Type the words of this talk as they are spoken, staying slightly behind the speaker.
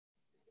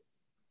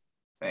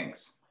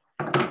Thanks.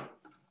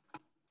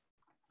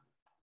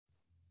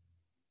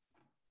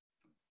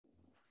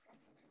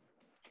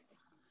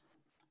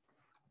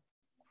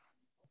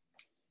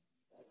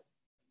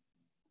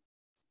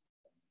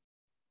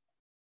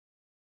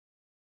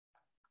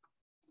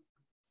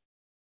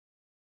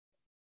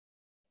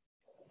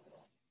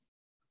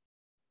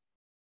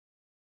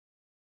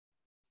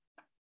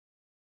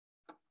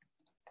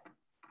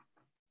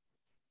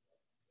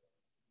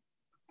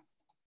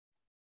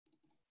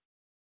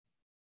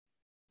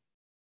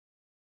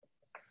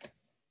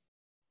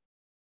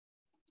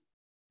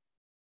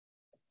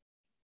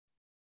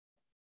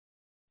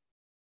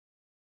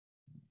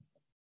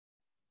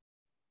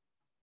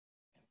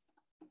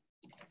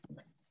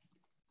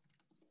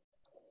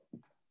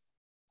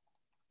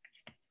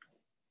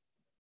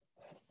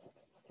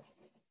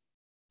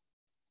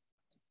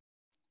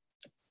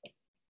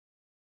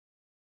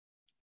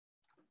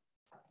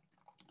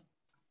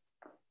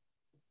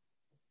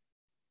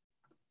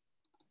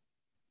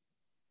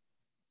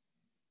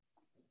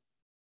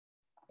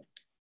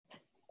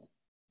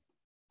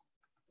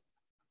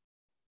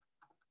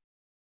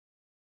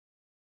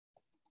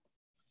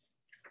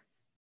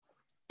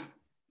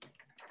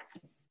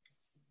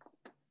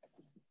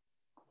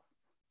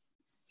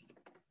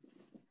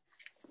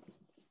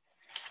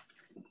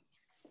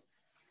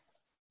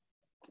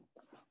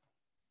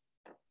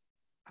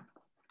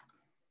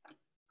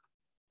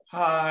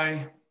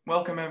 Hi,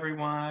 welcome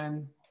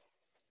everyone.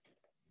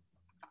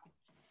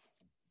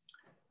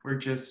 We're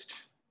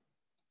just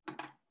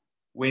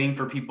waiting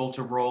for people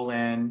to roll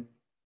in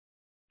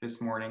this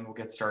morning. We'll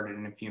get started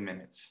in a few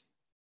minutes.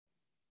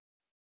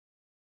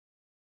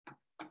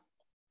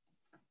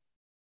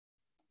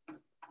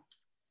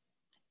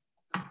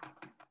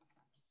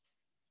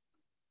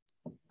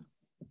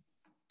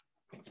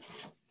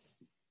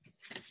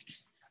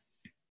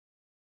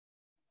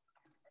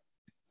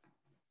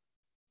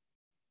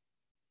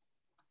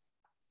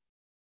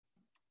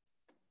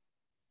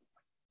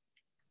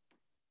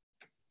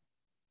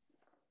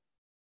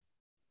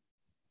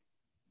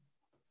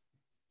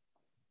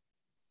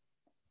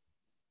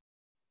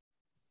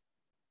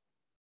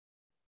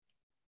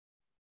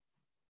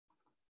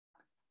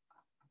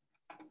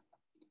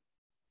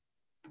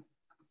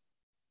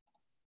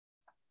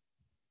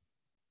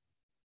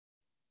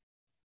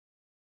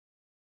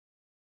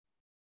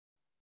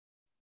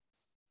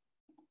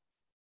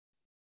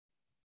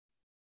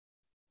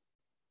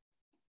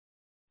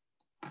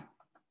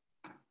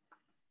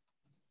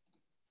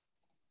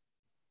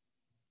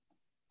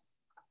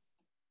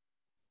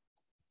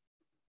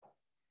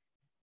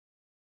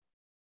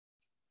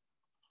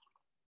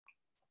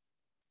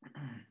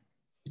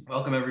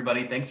 Welcome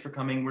everybody, thanks for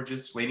coming. We're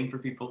just waiting for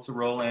people to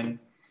roll in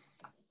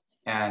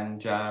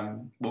and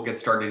we'll get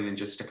started in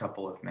just a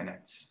couple of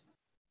minutes.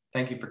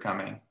 Thank you for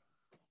coming.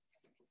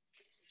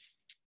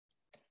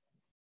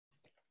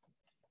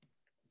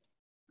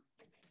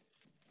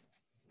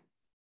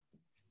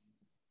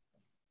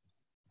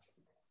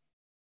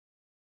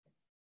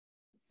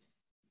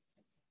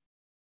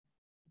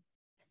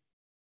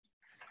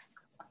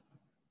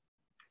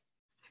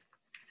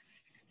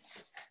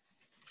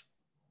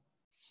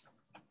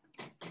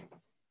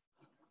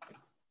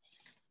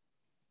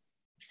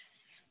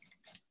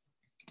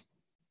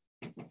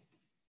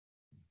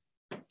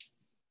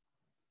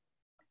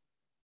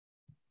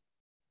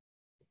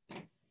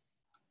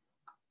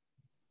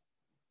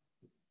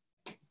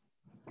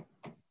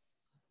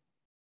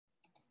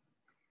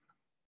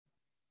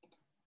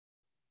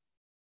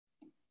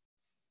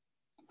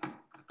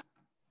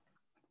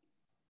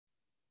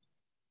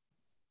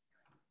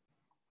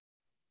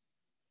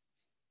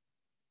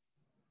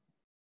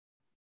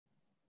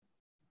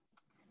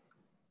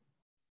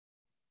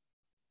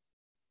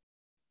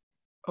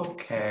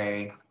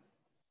 Okay,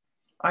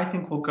 I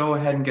think we'll go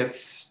ahead and get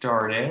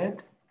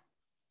started.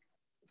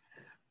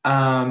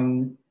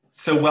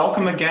 So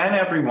welcome again,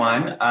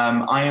 everyone.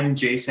 I am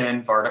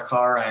Jason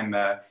Vardakar. I'm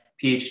a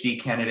PhD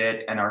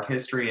candidate in art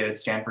history at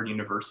Stanford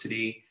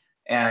University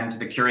and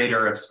the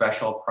curator of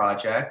special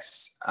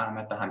projects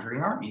at the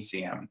Hunterdon Art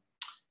Museum.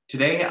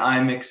 Today,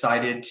 I'm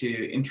excited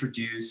to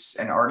introduce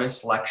an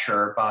artist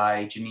lecture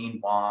by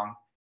Janine Wang,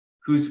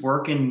 whose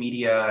work in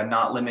media,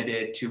 not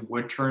limited to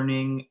wood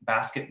turning,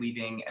 basket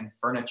weaving, and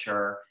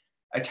furniture,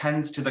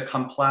 attends to the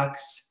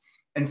complex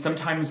and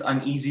sometimes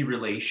uneasy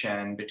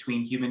relation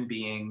between human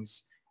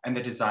beings and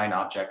the design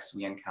objects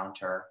we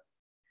encounter.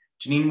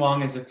 Janine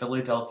Wang is a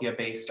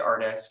Philadelphia-based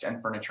artist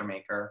and furniture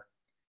maker.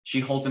 She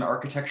holds an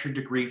architecture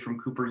degree from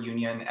Cooper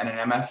Union and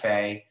an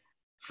MFA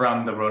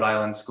from the Rhode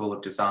Island School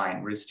of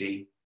Design,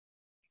 RISD.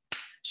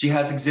 She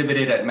has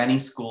exhibited at many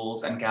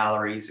schools and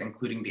galleries,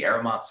 including the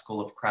Arrowmont School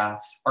of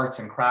Arts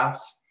and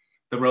Crafts,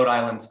 the Rhode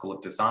Island School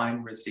of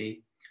Design,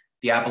 RISD,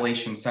 the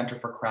Appalachian Center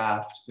for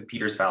Craft, the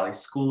Peters Valley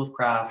School of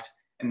Craft,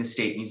 and the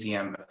State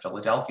Museum of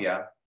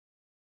Philadelphia.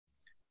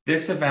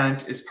 This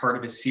event is part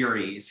of a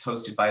series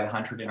hosted by the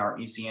Hunterdon Art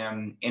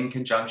Museum in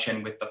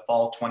conjunction with the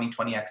Fall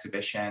 2020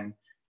 exhibition,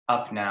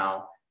 Up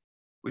Now,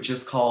 which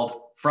is called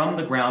From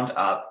the Ground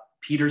Up,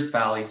 Peters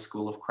Valley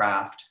School of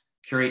Craft,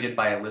 curated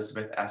by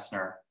Elizabeth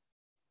Essner.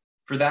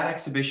 For that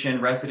exhibition,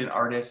 resident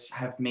artists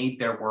have made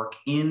their work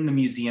in the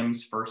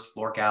museum's first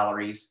floor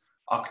galleries,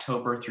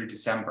 October through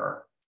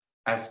December,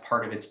 as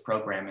part of its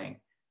programming.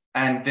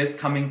 And this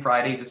coming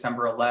Friday,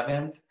 December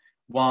 11th,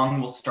 Wang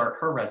will start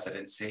her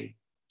residency.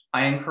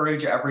 I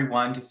encourage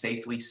everyone to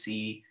safely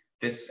see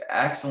this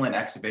excellent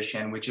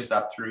exhibition, which is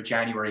up through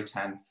January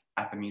 10th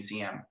at the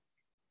museum.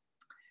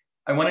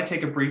 I want to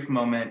take a brief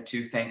moment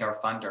to thank our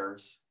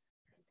funders.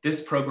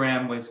 This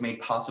program was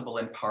made possible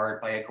in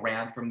part by a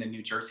grant from the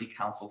New Jersey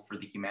Council for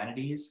the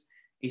Humanities,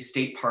 a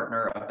state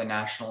partner of the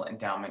National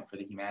Endowment for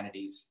the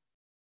Humanities.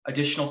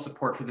 Additional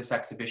support for this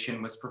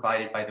exhibition was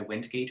provided by the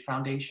Wingate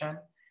Foundation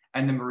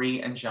and the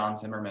Marie and John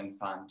Zimmerman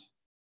Fund.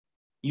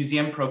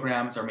 Museum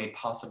programs are made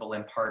possible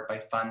in part by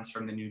funds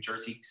from the New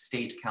Jersey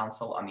State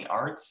Council on the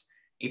Arts,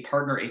 a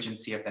partner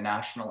agency of the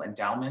National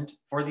Endowment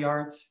for the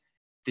Arts,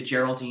 the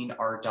Geraldine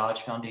R.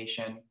 Dodge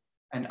Foundation,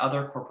 and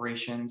other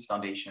corporations,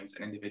 foundations,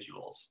 and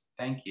individuals.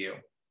 Thank you.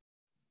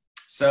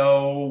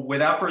 So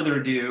without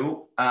further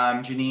ado,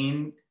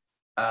 Janine,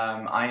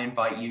 I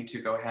invite you to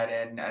go ahead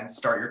and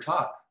start your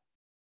talk.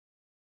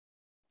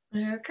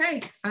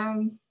 Okay,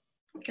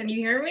 can you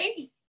hear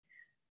me?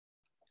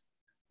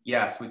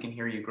 Yes, we can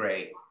hear you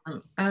great.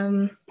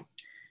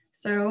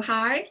 So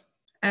hi,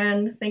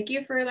 and thank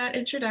you for that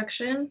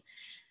introduction.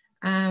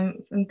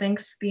 And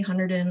thanks to the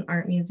Hunterdon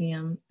Art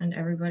Museum and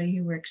everybody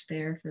who works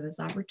there for this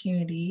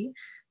opportunity,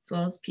 as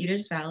well as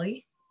Peters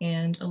Valley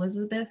and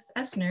Elizabeth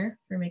Essner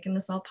for making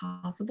this all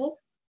possible.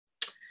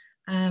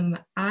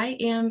 I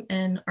am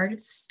an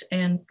artist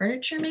and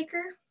furniture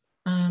maker.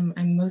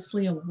 I'm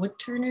mostly a wood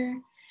turner,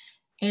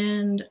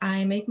 and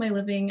I make my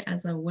living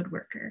as a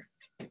woodworker.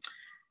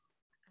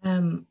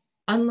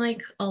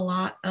 Unlike a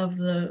lot of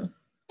the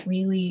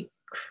really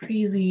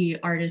crazy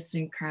artists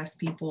and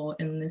craftspeople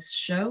in this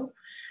show,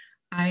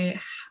 I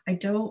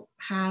don't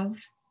have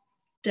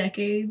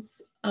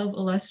decades of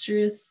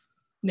illustrious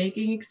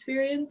making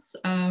experience.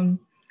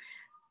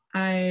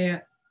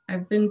 I've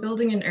been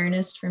building in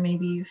earnest for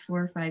maybe 4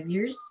 or 5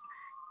 years,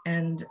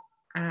 and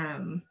I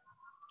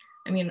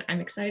mean, I'm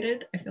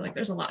excited. I feel like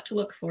there's a lot to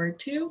look forward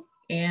to,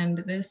 and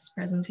this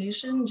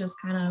presentation just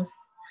kind of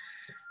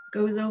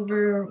goes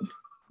over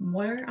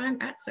where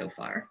I'm at so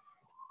far.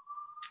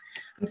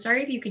 I'm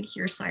sorry if you could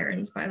hear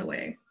sirens, by the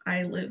way.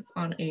 I live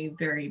on a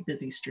very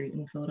busy street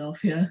in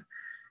Philadelphia.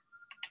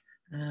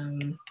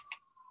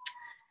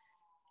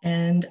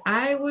 And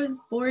I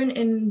was born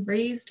and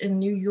raised in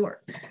New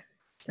York.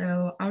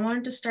 So I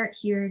wanted to start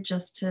here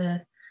just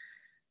to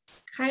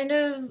kind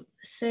of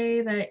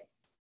say that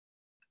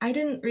I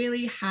didn't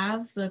really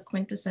have the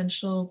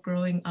quintessential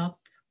growing up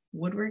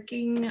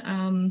woodworking,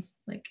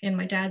 like in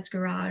my dad's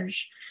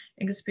garage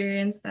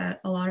experience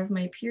that a lot of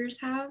my peers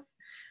have.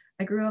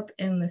 I grew up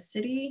in the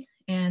city,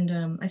 and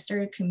I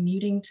started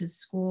commuting to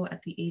school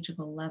at the age of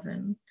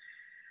 11.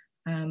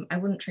 I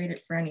wouldn't trade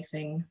it for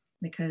anything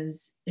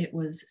because it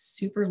was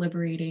super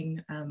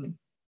liberating.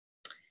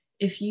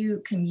 If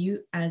you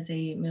commute as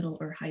a middle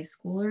or high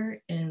schooler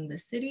in the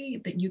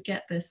city, that you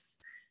get this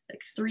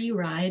like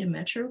 3-ride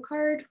Metro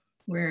card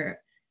where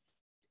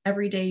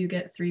every day you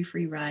get 3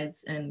 free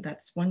rides, and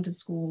that's 1 to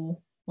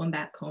school, 1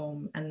 back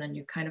home, and then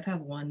you kind of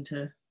have 1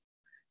 to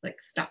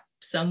like stop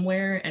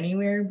somewhere,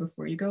 anywhere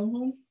before you go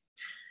home.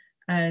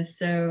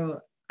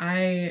 So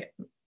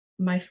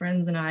my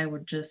friends and I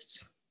would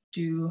just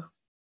do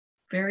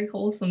very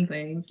wholesome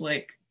things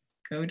like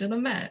go to the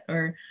Met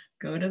or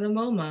go to the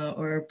MoMA,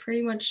 or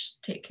pretty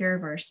much take care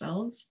of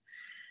ourselves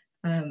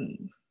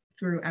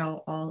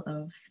throughout all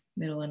of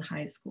middle and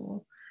high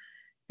school.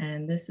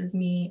 And this is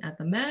me at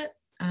the Met.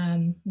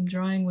 I'm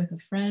drawing with a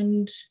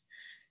friend.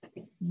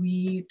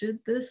 We did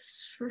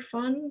this for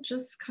fun,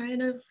 just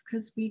kind of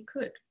because we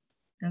could.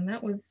 And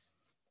that was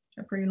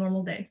a pretty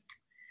normal day.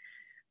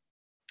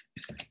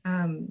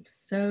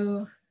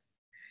 So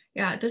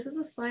yeah, this is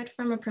a slide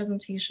from a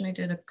presentation I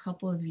did a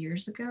couple of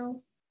years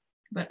ago,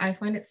 but I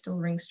find it still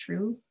rings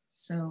true.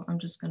 So I'm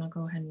just gonna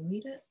go ahead and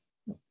read it.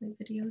 The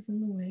video's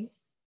in the way.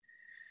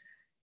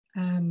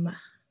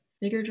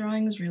 Figure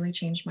drawings really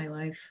changed my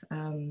life.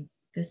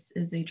 This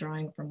is a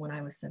drawing from when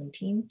I was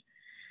 17.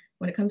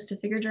 When it comes to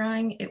figure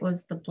drawing, it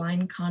was the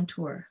blind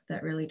contour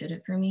that really did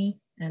it for me.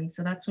 And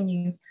so that's when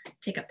you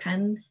take a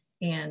pen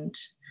and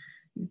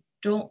you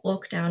don't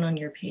look down on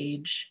your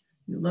page,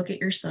 you look at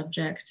your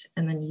subject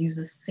and then use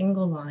a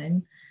single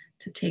line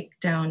to take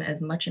down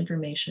as much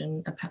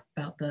information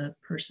about the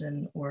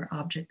person or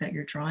object that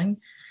you're drawing,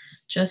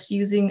 just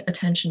using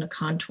attention to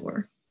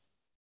contour.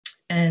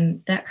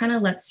 And that kind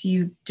of lets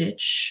you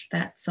ditch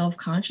that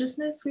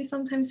self-consciousness we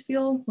sometimes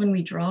feel when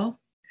we draw,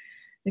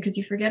 because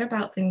you forget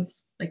about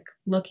things like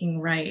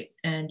looking right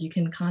and you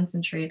can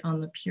concentrate on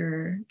the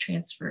pure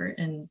transfer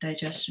and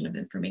digestion of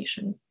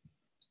information.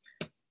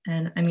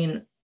 And I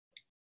mean,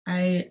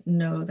 I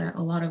know that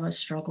a lot of us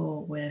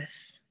struggle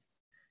with,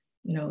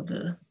 you know,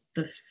 the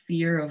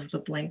fear of the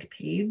blank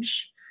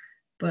page,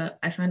 but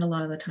I find a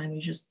lot of the time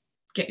you just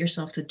get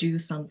yourself to do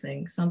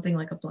something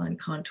like a blind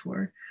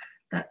contour.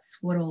 That's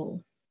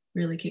what'll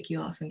really kick you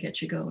off and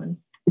get you going.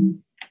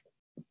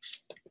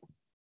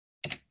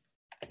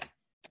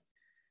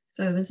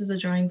 So this is a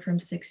drawing from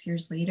 6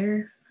 years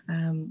later,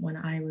 when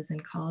I was in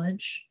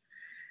college.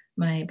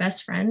 My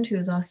best friend, who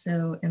is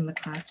also in the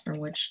class from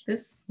which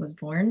this was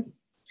born,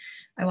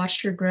 I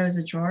watched her grow as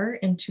a drawer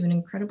into an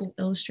incredible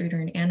illustrator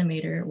and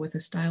animator with a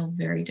style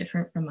very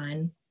different from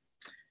mine.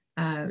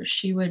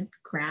 She would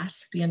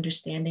grasp the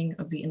understanding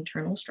of the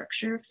internal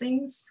structure of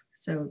things,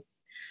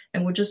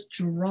 and would just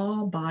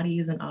draw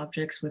bodies and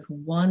objects with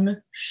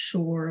one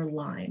sure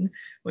line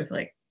with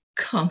like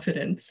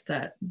confidence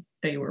that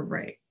they were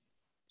right.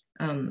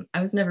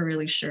 I was never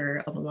really sure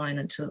of a line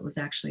until it was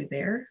actually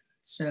there.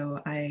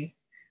 So I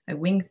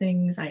wing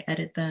things, I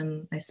edit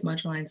them, I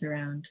smudge lines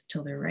around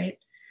till they're right,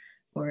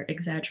 or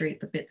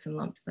exaggerate the bits and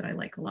lumps that I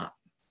like a lot.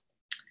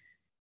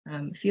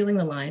 Feeling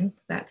the line,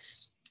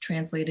 that's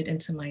translated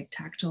into my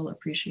tactile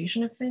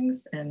appreciation of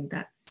things, and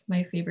that's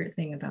my favorite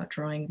thing about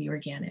drawing the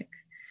organic.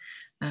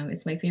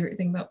 It's my favorite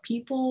thing about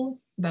people,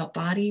 about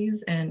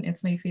bodies, and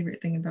it's my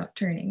favorite thing about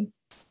turning.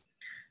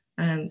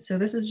 So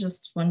this is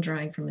just one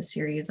drawing from a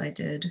series I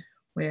did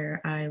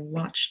where I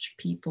watched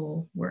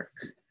people work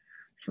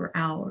for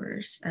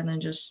hours and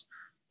then just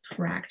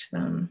tracked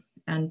them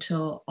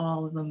until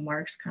all of the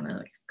marks kind of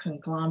like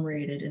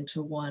conglomerated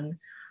into one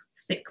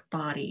thick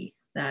body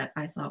that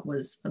I thought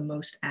was the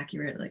most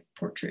accurate like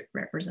portrait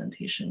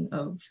representation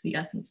of the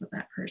essence of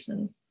that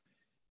person.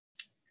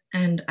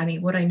 And I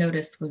mean, what I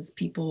noticed was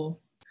people,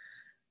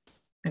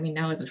 I mean,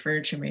 now as a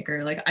furniture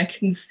maker, like I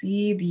can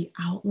see the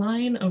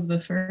outline of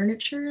the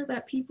furniture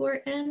that people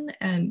are in,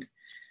 and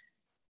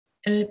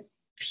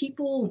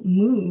people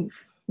move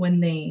when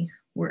they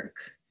work.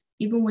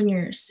 Even when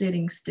you're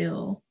sitting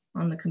still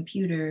on the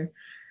computer,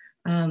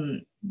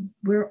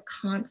 we're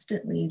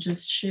constantly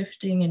just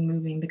shifting and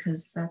moving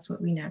because that's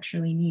what we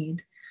naturally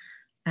need.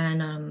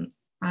 And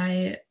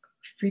I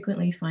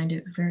frequently find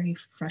it very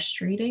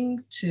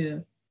frustrating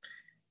to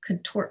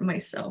contort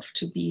myself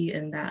to be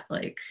in that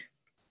like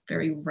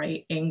very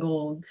right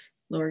angled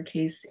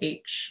lowercase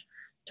h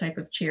type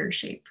of chair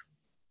shape.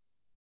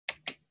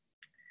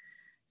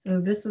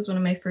 So this was one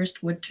of my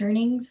first wood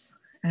turnings.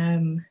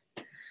 And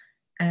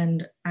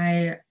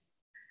I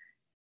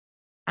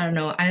don't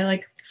know, I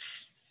like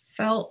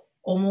felt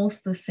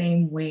almost the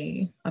same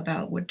way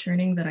about wood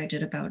turning that I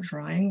did about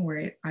drawing,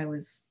 where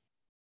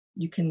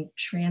you can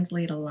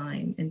translate a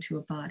line into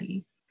a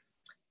body,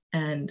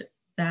 and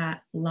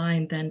that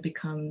line then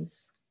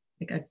becomes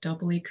like a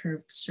doubly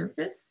curved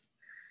surface,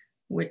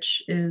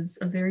 which is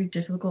a very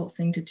difficult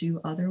thing to do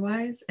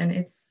otherwise. And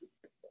it's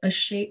a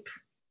shape,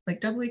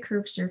 like doubly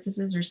curved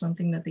surfaces are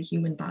something that the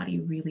human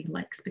body really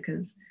likes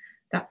because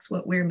that's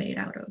what we're made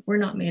out of. We're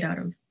not made out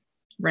of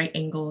right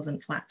angles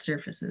and flat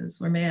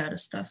surfaces. We're made out of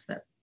stuff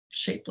that's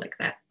shaped like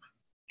that.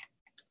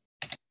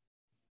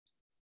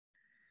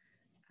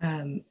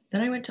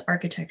 Then I went to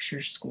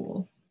architecture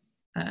school.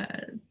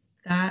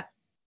 That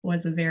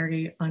was a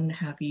very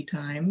unhappy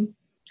time,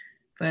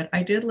 but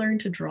I did learn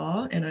to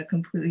draw in a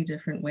completely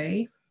different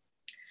way.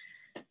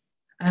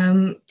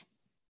 I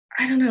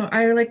don't know,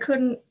 I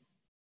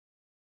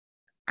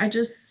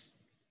just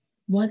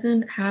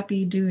wasn't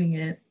happy doing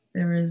it.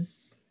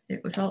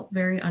 It felt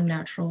very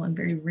unnatural and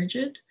very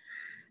rigid.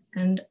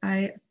 And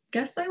I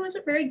guess I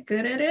wasn't very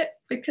good at it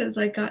because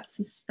I got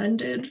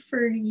suspended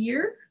for a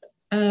year.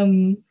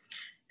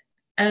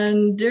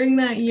 And during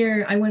that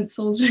year, I went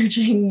soul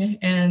searching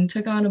and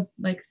took on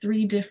like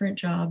 3 different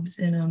jobs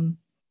in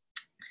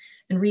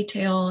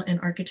retail and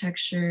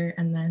architecture,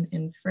 and then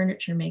in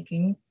furniture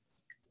making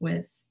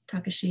with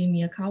Takashi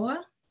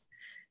Miyakawa,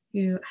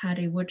 who had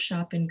a wood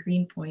shop in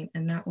Greenpoint.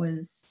 And that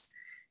was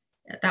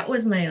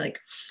my like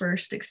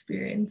first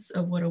experience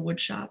of what a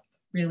wood shop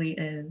really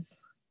is.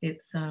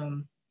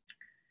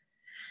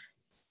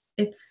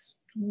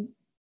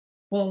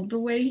 Well, the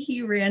way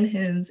he ran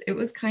his, it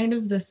was kind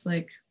of this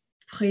like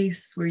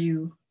place where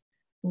you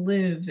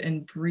live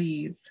and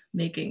breathe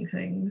making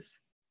things.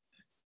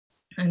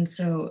 And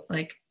so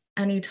like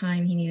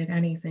anytime he needed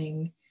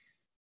anything,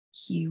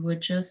 he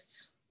would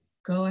just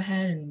go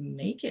ahead and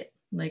make it.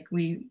 Like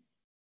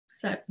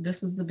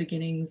this was the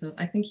beginnings of,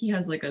 I think he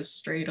has like a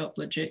straight up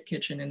legit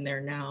kitchen in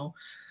there now.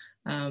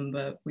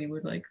 But we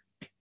would like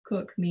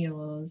cook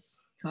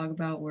meals, talk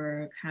about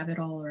work, have it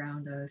all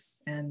around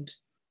us. And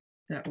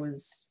that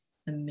was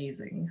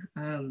amazing.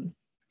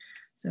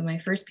 So my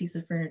first piece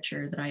of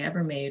furniture that I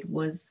ever made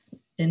was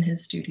in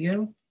his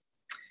studio.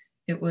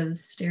 It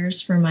was stairs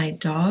for my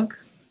dog,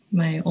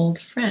 my old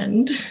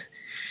friend,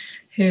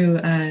 who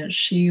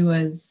she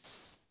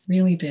was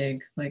really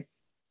big. Like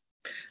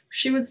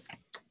she was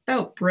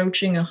about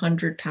broaching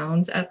 100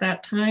 pounds at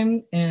that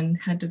time and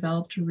had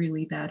developed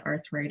really bad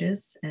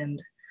arthritis.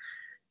 And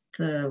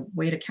the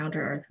way to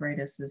counter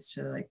arthritis is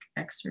to like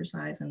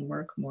exercise and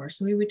work more.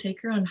 So we would take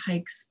her on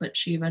hikes, but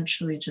she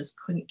eventually just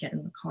couldn't get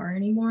in the car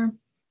anymore.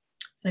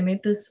 So I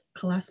made this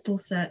collapsible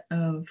set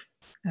of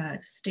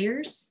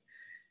stairs,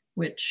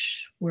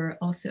 which were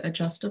also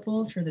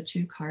adjustable for the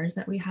 2 cars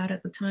that we had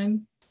at the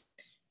time.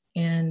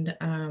 And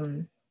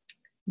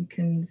you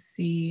can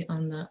see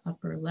on the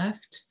upper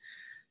left,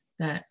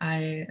 that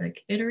I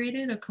like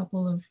iterated a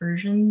couple of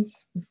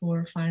versions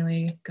before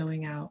finally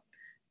going out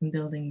and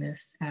building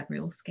this at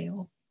real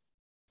scale.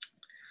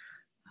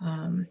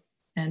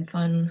 And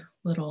fun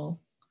little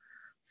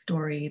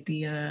story,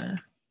 the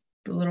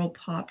little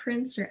paw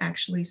prints are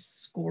actually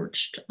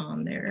scorched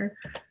on there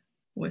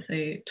with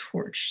a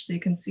torch. So you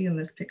can see in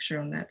this picture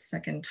on that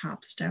second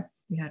top step,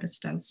 we had a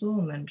stencil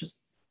and then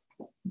just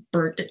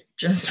burnt it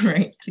just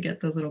right to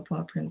get those little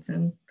paw prints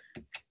in.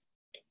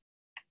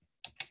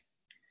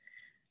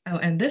 Oh,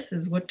 and this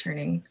is wood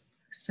turning.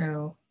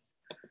 So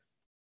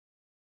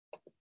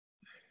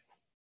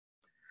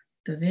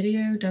the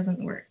video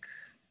doesn't work,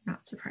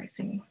 not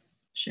surprising.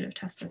 Should have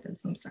tested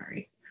this, I'm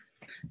sorry.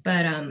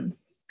 But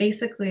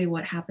basically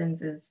what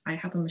happens is I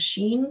have a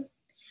machine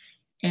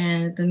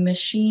and the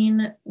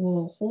machine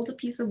will hold a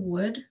piece of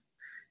wood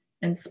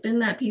and spin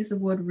that piece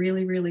of wood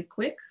really, really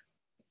quick.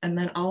 And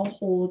then I'll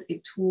hold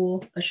a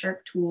tool, a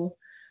sharp tool,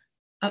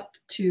 up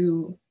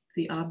to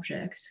the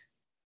object,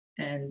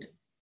 and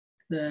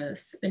the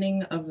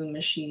spinning of the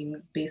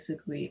machine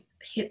basically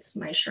hits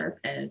my sharp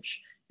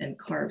edge and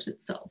carves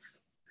itself.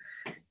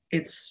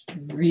 It's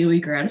really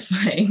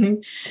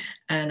gratifying,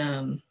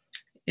 and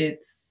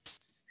it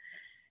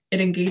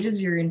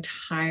engages your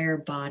entire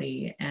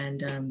body,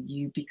 and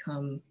you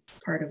become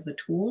part of the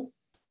tool,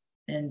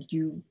 and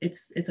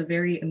it's a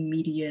very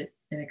immediate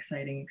and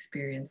exciting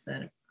experience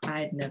that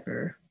I'd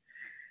never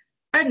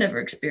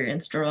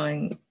experienced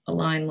drawing a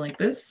line like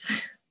this.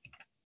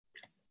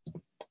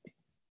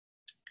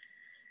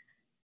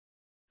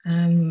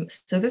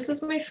 So this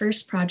was my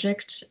first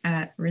project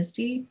at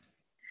RISD.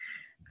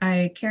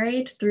 I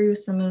carried through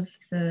some of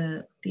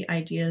the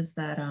ideas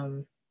that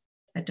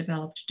I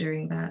developed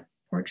during that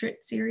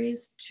portrait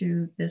series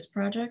to this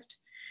project.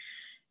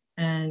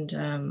 And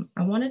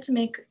I wanted to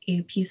make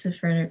a piece of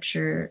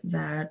furniture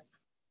that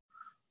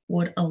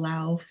would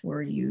allow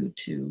for you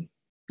to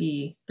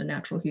be the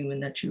natural human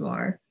that you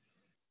are.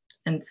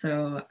 And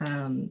so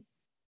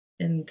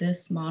in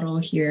this model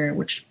here,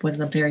 which was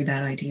a very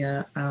bad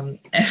idea,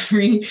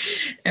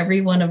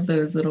 every one of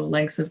those little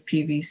lengths of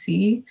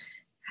PVC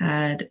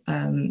had,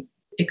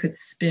 it could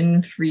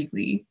spin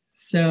freely.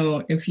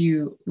 So if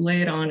you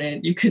lay it on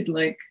it, you could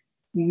like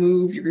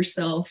move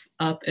yourself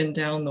up and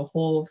down the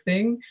whole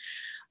thing.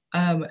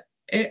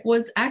 It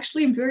was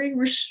actually very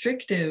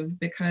restrictive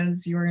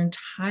because your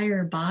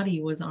entire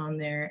body was on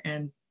there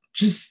and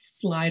just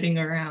sliding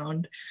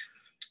around.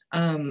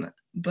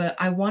 But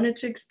I wanted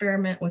to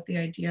experiment with the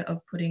idea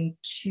of putting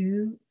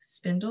two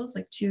spindles,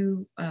 like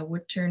two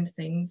wood-turned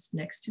things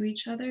next to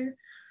each other,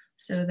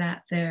 so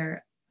that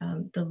their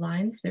the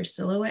lines, their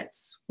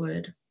silhouettes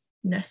would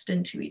nest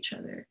into each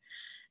other.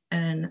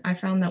 And I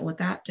found that what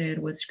that did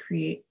was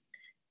create,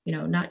 you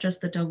know, not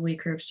just the doubly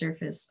curved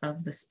surface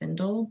of the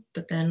spindle,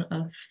 but then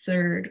a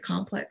third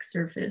complex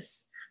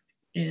surface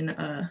in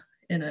a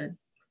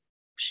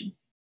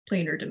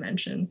planar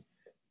dimension.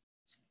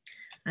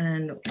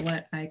 And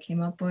what I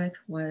came up with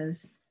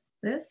was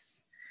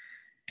this.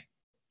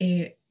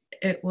 It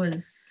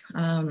was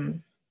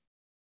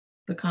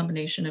the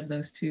combination of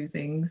those two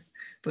things,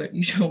 but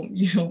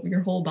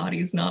your whole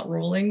body's not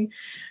rolling.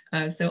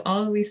 So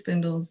all of these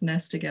spindles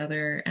nest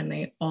together and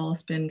they all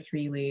spin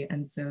freely.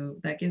 And so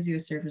that gives you a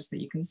surface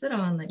that you can sit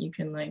on, that you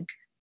can like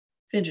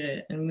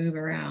fidget and move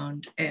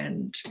around.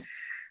 And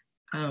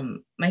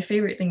my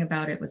favorite thing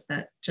about it was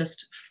that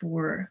just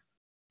for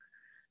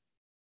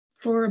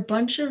a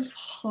bunch of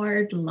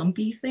hard,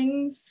 lumpy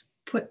things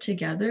put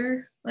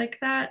together like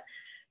that,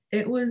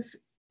 it was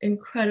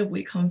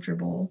incredibly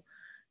comfortable.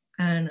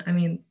 And I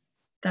mean,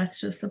 that's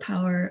just the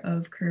power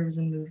of curves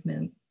and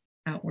movement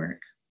at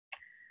work.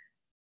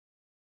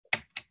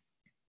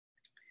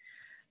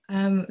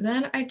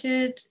 Then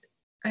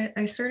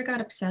I sort of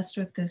got obsessed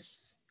with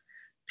this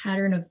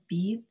pattern of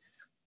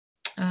beads.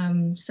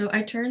 So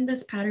I turned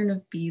this pattern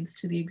of beads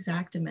to the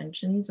exact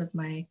dimensions of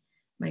my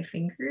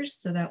fingers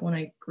so that when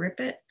I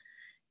grip it,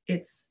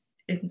 it's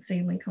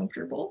insanely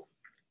comfortable,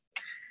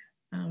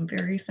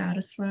 very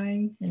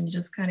satisfying, and you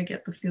just kind of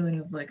get the feeling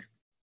of like,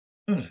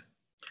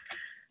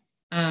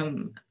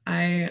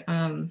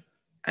 I'd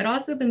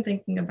also been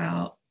thinking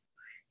about,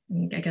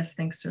 I guess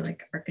thanks to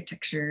like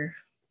architecture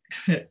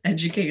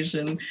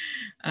education,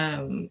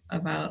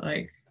 about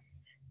like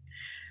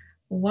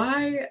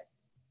why,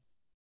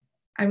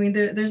 I mean,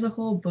 there's a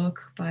whole book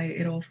by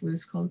Adolf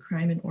Loos called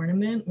Crime and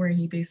Ornament, where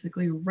he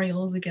basically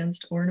rails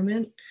against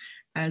ornament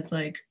as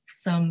like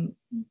some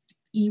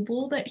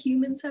evil that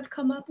humans have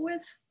come up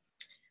with.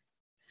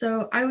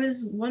 So I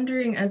was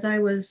wondering, as I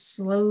was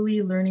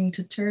slowly learning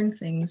to turn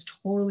things,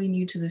 totally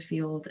new to the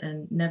field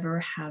and never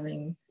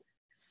having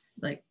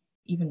like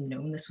even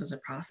known this was a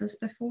process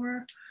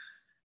before,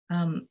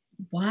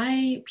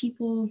 why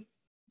people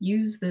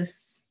use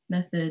this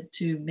method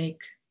to make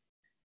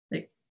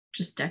like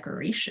just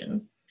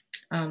decoration.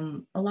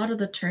 A lot of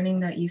the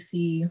turning that you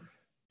see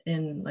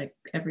in like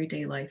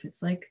everyday life,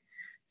 it's like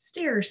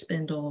stair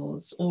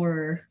spindles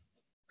or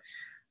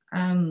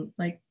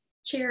like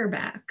chair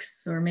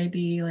backs, or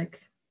maybe like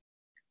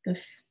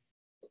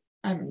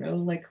I don't know,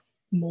 like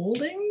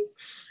molding.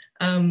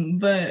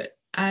 But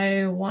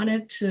I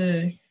wanted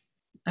to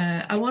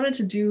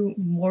do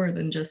more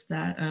than just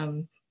that,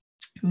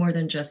 more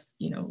than just,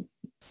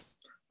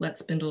 let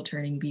spindle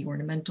turning be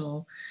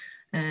ornamental,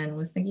 and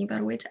was thinking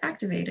about a way to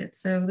activate it.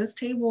 So this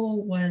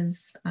table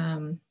was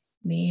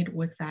made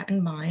with that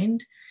in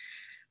mind.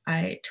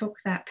 I took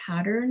that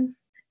pattern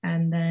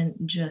and then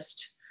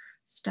just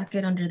stuck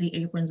it under the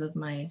aprons of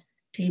my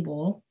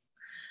table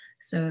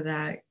so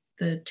that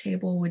the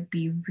table would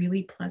be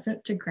really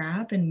pleasant to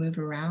grab and move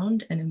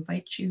around and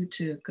invite you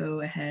to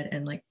go ahead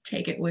and like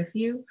take it with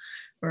you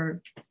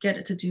or get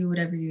it to do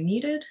whatever you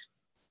needed,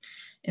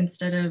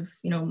 instead of,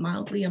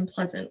 mildly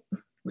unpleasant,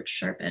 which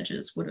sharp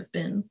edges would have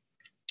been.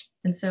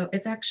 And so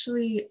it's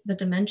actually, the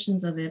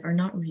dimensions of it are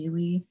not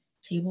really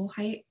table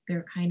height.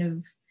 They're kind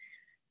of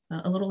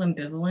a little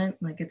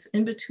ambivalent. Like it's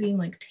in between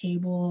like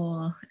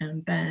table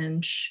and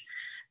bench,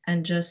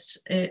 and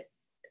just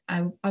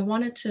I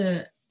wanted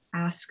to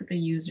ask the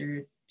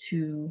user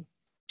to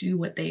do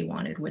what they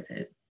wanted with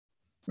it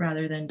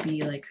rather than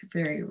be like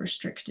very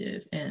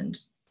restrictive and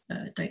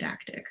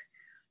didactic.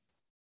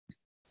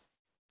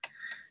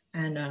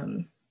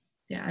 And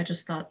yeah, I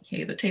just thought,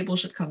 hey, the table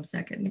should come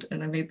second,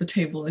 and I made the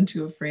table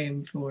into a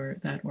frame for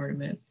that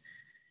ornament.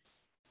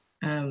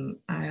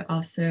 I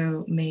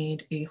also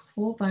made a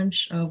whole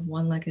bunch of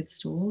one-legged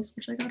stools,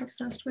 which I got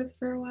obsessed with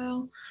for a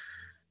while.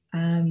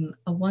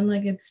 A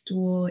one-legged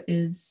stool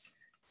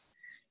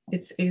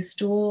it's a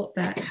stool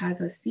that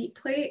has a seat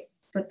plate,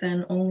 but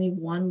then only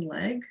one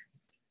leg.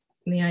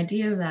 And the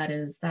idea of that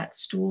is that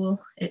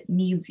stool, it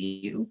needs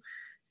you.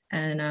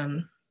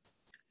 And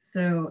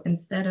so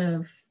instead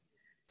of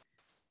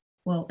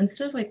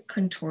like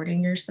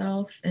contorting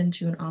yourself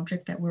into an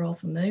object that we're all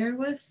familiar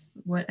with,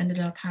 what ended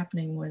up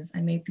happening was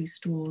I made these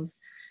stools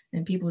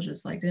and people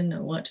just like didn't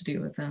know what to do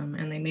with them.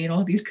 And they made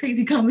all these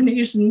crazy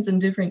combinations and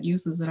different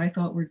uses that I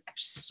thought were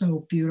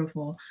so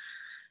beautiful.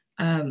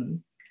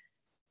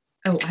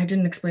 Oh, I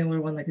didn't explain what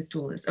a one-legged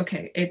stool is.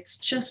 Okay, it's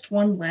just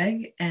one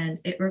leg and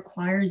it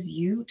requires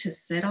you to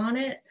sit on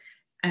it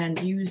and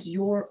use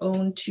your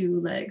own two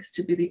legs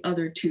to be the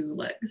other two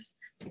legs.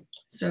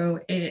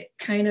 So it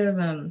kind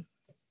of,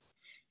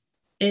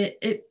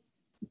 it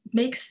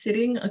makes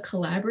sitting a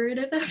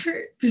collaborative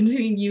effort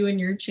between you and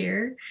your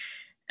chair.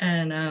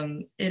 And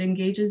it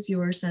engages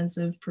your sense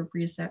of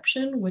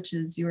proprioception, which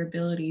is your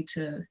ability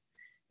to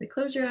like,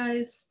 close your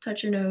eyes,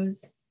 touch your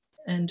nose,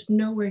 and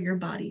know where your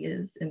body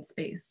is in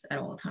space at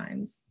all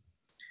times.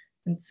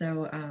 And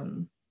so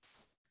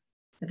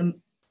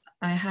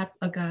I had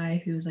a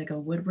guy who's like a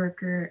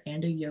woodworker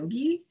and a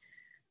yogi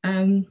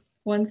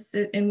once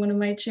sit in one of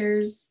my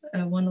chairs,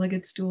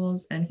 one-legged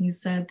stools, and he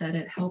said that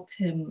it helped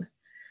him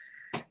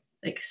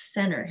like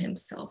center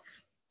himself.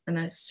 And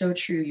that's so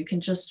true. You can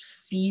just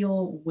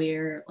feel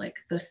where like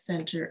the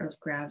center of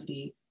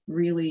gravity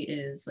really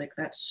is, like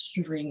that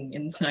string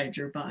inside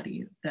your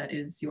body that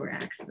is your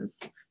axis.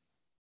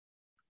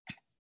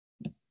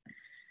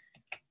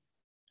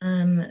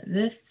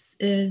 This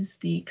is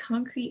the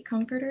concrete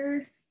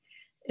comforter.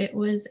 It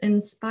was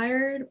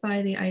inspired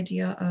by the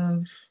idea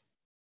of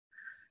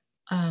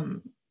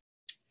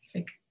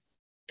like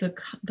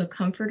the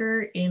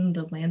comforter in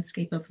the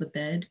landscape of the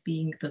bed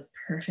being the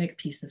perfect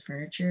piece of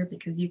furniture,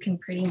 because you can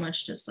pretty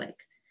much just like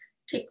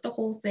take the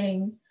whole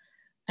thing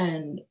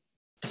and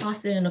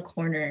toss it in a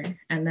corner,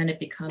 and then it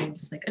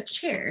becomes like a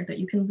chair that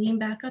you can lean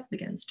back up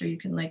against, or you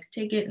can like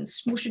take it and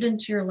smoosh it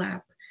into your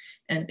lap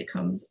and it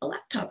becomes a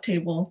laptop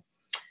table.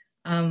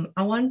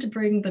 I wanted to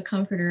bring the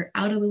comforter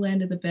out of the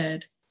land of the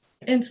bed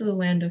into the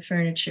land of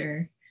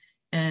furniture.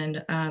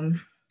 And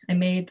I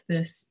made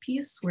this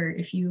piece where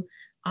if you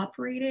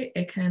operate it,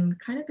 it can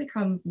kind of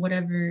become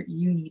whatever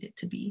you need it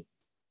to be.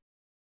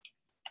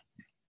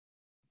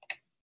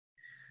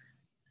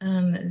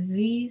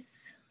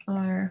 These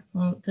are,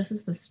 well, this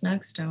is the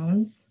Snug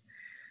Stones.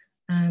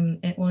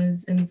 It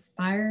was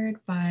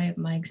inspired by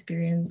my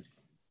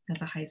experience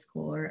as a high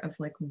schooler of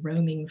like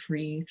roaming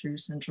free through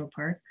Central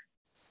Park,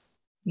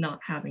 not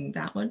having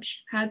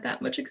had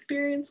that much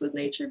experience with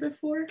nature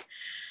before.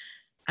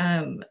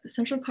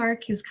 Central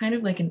Park is kind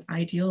of like an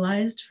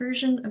idealized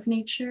version of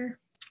nature.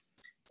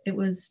 It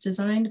was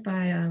designed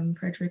by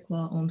Frederick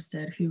Law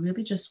Olmsted, who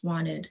really just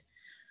wanted,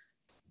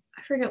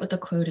 I forget what the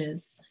quote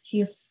is.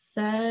 He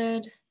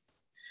said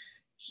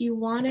he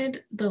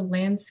wanted the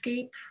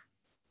landscape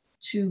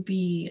to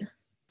be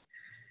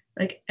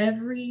like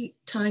every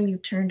time you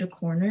turned a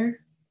corner,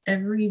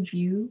 every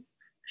view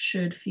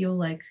should feel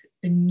like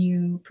a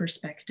new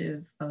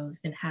perspective of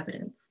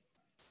inhabitants.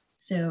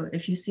 So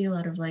if you see a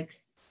lot of like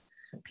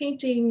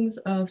paintings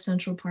of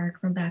Central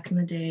Park from back in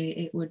the day,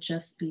 it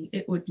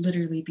would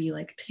literally be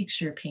like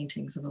picture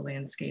paintings of the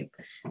landscape.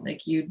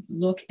 Like you'd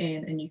look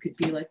in and you could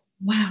be like,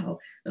 wow,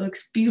 it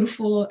looks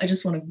beautiful. I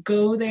just want to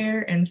go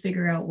there and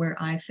figure out where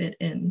I fit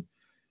in.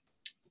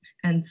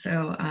 And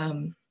so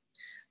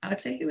I would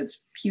say he was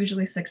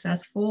hugely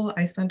successful.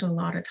 I spent a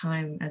lot of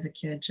time as a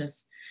kid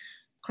just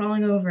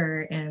crawling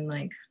over and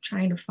like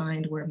trying to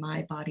find where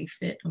my body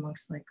fit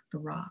amongst like the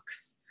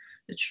rocks,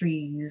 the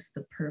trees,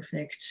 the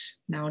perfect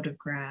mound of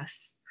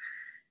grass.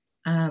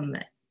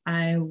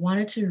 I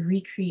wanted to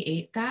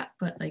recreate that,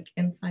 but like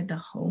inside the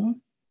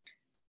home.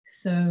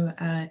 So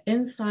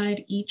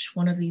inside each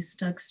one of these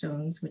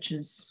stugstones, which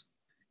is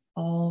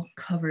all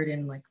covered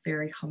in like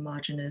very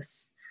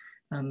homogeneous,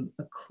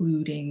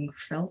 occluding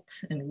felt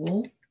and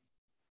wool,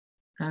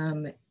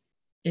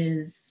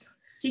 is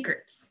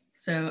secrets.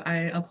 So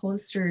I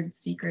upholstered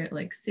secret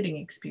like sitting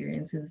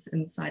experiences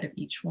inside of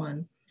each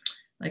one.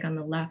 Like on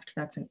the left,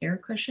 that's an air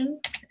cushion,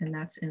 and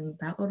that's in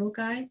that little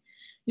guy.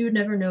 You would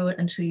never know it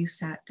until you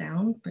sat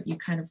down, but you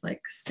kind of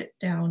like sit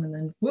down and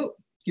then, whoa,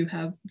 you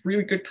have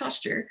really good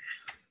posture.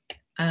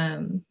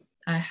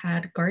 I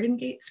had garden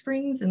gate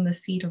springs in the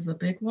seat of the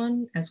big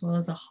one, as well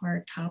as a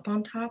hard top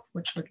on top,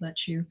 which would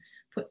let you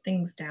put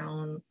things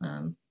down,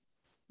 I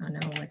don't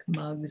know, like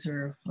mugs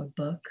or a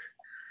book.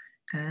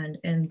 And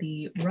in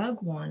the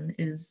rug one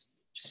is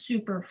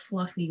super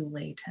fluffy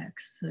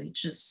latex, so it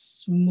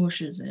just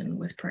smooshes in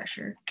with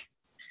pressure.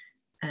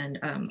 And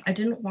I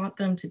didn't want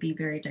them to be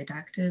very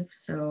didactic,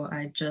 so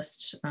I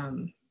just,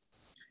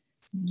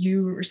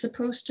 you were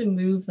supposed to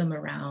move them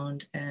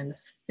around and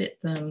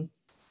fit them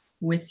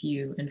with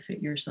you and fit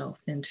yourself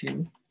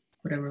into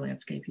whatever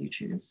landscape you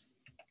choose.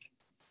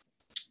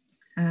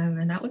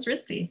 And that was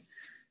risky.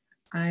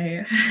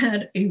 I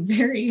had a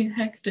very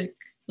hectic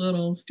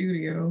little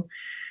studio,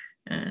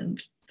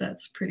 and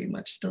that's pretty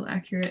much still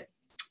accurate.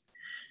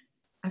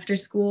 After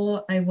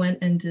school, I went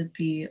and did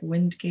the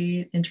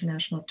Wingate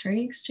International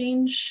Turning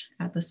Exchange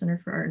at the Center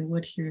for Art and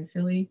Wood here in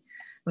Philly.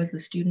 I was the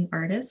student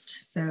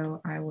artist,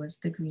 so I was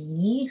the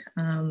greenie.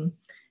 I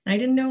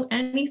didn't know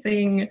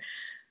anything.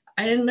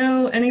 I didn't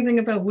know anything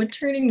about wood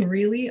turning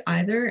really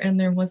either, and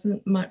there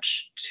wasn't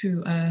much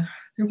to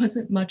there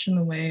wasn't much in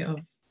the way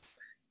of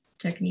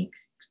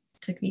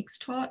techniques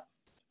taught,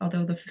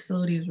 although the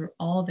facilities were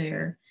all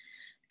there,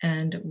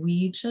 and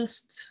we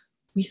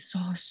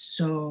saw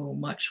so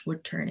much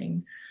wood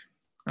turning.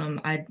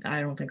 I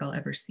don't think I'll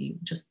ever see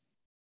just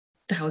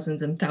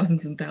thousands and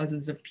thousands and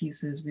thousands of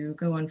pieces. We would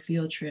go on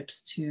field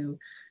trips to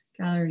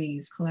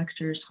galleries,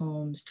 collectors'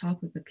 homes,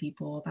 talk with the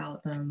people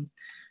about them,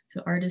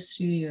 to artist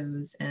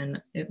studios,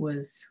 and it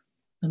was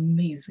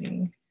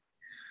amazing.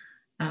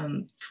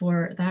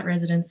 For that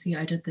residency,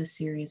 I did this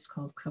series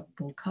called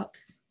Couple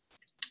Cups.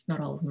 Not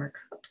all of them are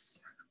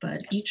cups,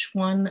 but each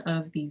one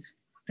of these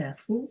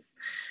vessels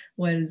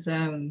was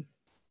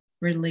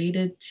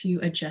related to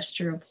a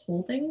gesture of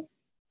holding.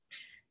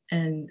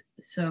 And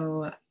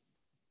so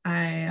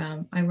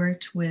I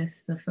worked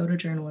with the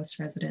photojournalist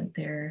resident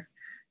there,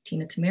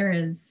 Tina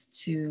Tamarez,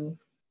 to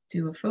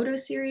do a photo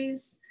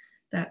series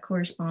that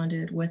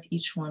corresponded with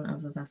each one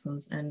of the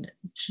vessels. And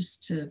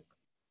just to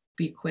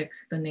be quick,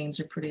 the names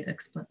are pretty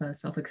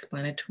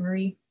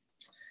self-explanatory.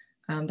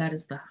 That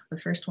is the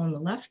first one on the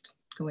left.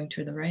 Going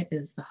to the right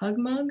is the hug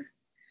mug,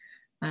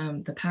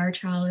 the power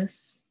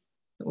chalice,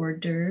 the hors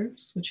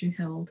d'oeuvres, which you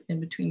held in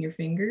between your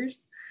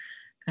fingers,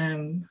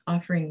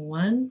 offering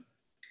one,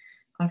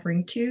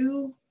 offering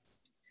two,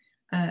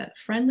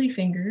 friendly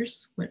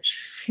fingers,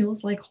 which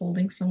feels like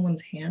holding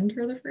someone's hand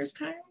for the first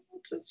time,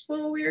 which is a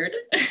little weird,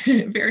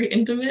 very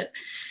intimate.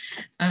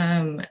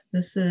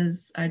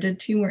 I did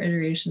 2 more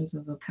iterations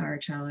of the power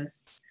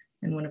chalice,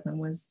 and one of them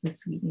was the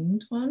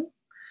sweetened one.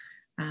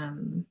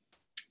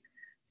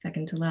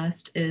 Second to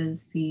last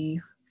is the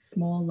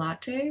small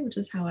latte, which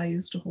is how I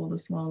used to hold a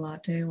small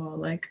latte while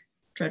like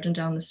trudging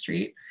down the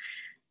street,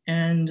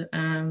 and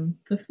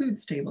the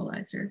food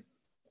stabilizer.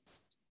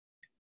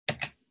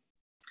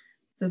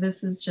 So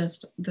this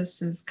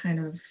is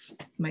kind of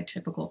my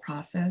typical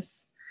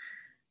process.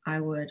 I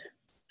would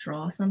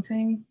draw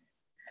something,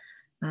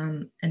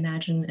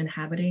 imagine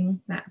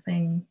inhabiting that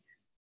thing,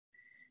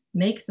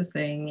 make the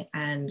thing,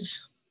 and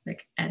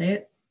like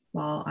edit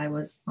while I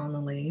was on the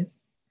lathe.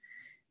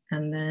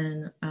 And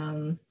then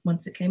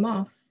once it came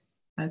off,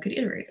 I could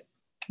iterate it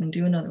and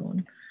do another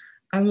one.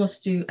 I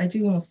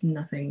do almost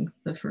nothing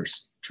the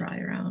first try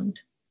around.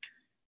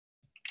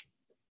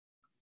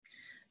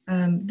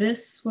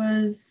 This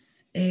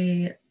was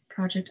a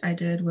project I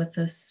did with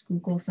the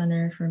Schuylkill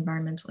Center for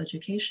Environmental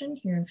Education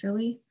here in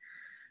Philly.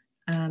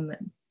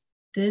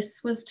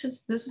 This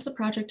was a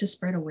project to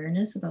spread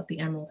awareness about the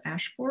emerald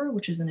ash borer,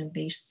 which is an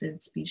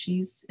invasive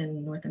species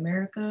in North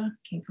America,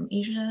 came from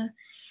Asia.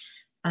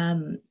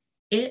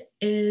 It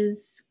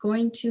is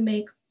going to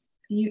make,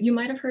 you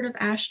might have heard of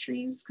ash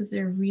trees because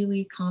they're a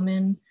really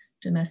common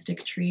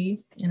domestic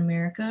tree in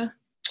America.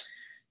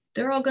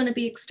 They're all going to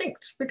be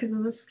extinct because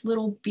of this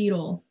little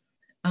beetle.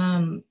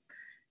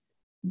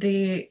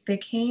 They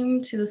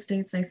came to the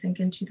States, I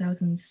think, in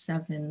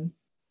 2007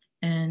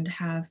 and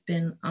have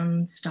been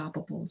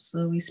unstoppable,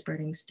 slowly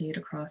spreading state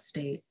across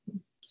state,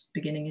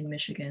 beginning in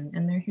Michigan,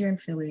 and they're here in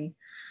Philly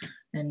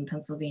and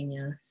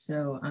Pennsylvania.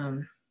 So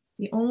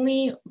the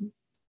only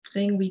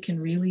thing we can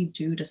really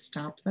do to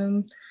stop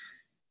them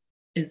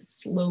is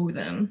slow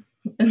them.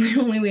 And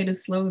the only way to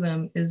slow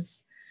them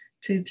is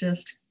to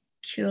just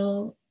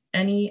kill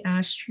any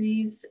ash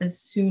trees as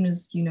soon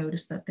as you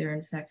notice that they're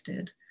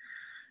infected.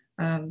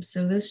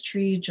 So this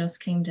tree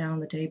just came down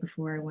the day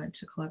before I went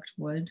to collect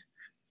wood.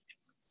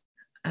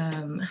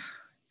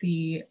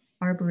 the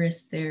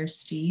arborist there,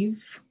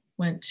 Steve,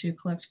 went to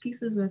collect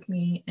pieces with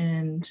me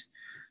and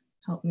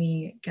helped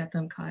me get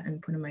them cut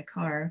and put in my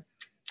car.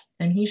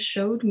 And he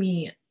showed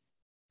me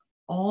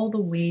all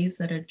the ways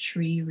that a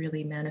tree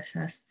really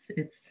manifests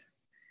its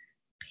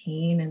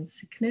pain and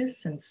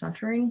sickness and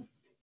suffering.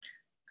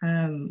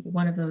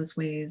 One of those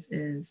ways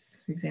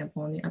is, for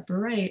example, in the upper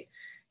right,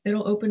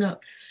 it'll open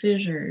up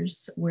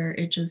fissures where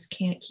it just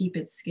can't keep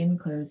its skin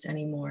closed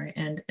anymore.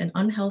 And an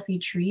unhealthy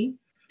tree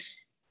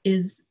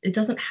it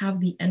doesn't have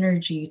the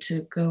energy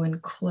to go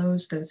and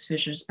close those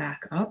fissures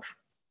back up.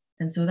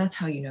 And so that's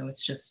how you know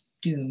it's just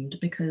doomed,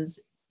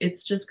 because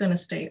it's just going to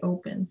stay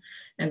open,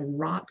 and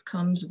rot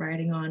comes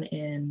riding on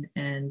in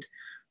and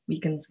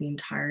weakens the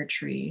entire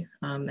tree.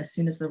 As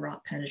soon as the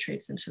rot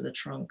penetrates into the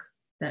trunk,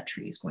 that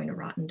tree is going to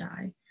rot and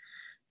die.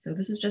 So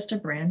this is just a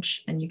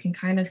branch, and you can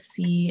kind of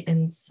see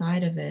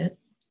inside of it,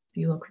 if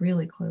you look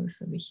really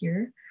close over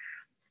here,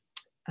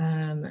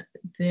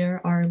 there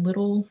are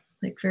little,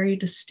 like very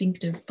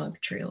distinctive bug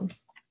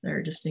trails that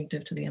are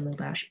distinctive to the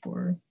emerald ash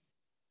borer.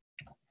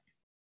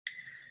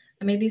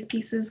 I made these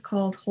pieces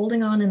called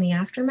Holding On in the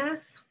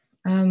Aftermath.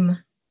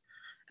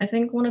 I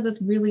think one of the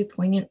really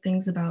poignant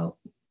things about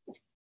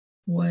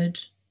wood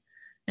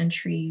and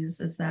trees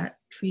is that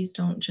trees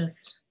don't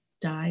just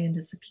die and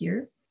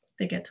disappear.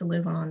 They get to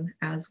live on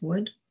as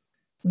wood.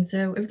 And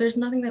so if there's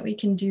nothing that we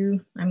can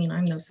do, I mean,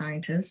 I'm no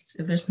scientist,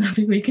 if there's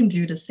nothing we can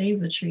do to save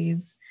the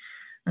trees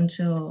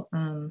until,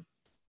 you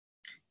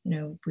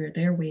know,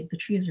 the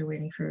trees are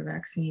waiting for a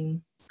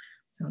vaccine,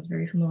 sounds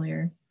very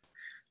familiar,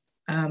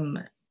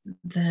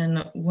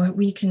 then what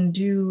we can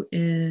do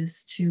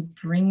is to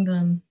bring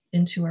them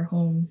into our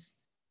homes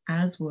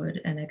as wood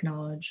and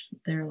acknowledge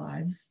their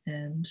lives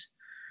and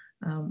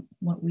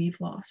what we've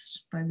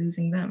lost by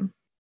losing them.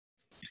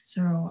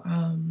 So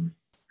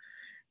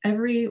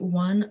every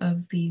one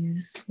of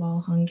these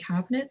wall hung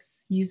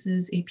cabinets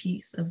uses a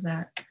piece of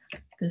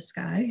this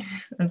guy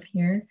up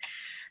here,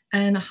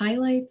 and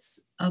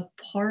highlights a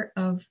part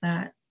of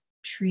that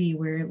tree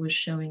where it was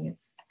showing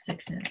its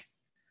sickness.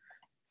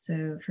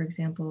 So for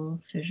example,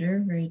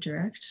 fissure, very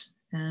direct.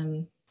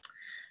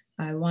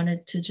 I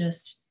wanted to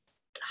just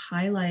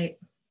highlight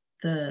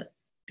the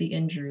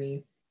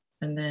injury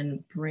and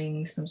then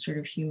bring some sort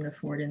of human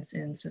affordance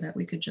in so that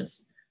we could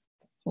just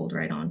hold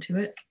right onto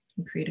it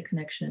and create a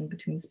connection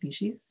between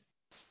species.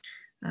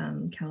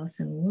 Callus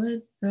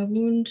and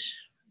wound.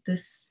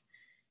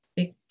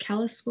 A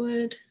callus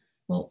wood,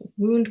 well,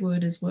 wound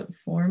wood is what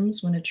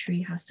forms when a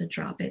tree has to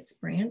drop its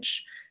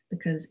branch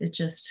because it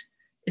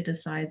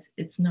decides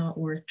it's not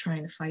worth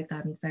trying to fight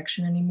that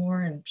infection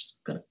anymore and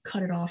just gonna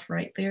cut it off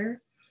right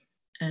there.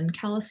 And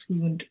callus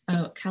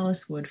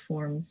wood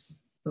forms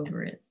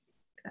over it.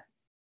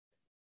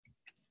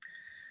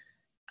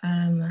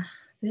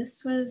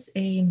 This was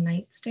a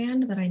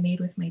nightstand that I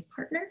made with my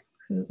partner,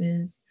 who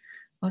is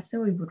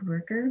also a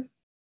woodworker.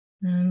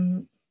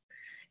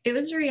 It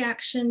was a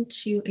reaction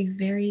to a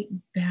very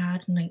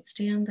bad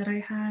nightstand that I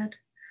had.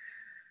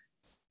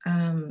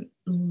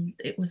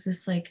 It was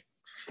this like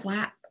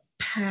flat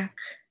pack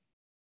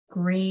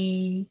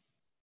gray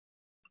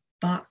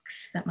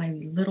box that my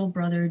little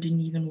brother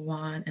didn't even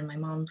want, and my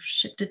mom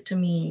shipped it to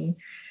me.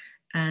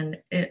 And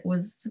it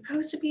was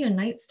supposed to be a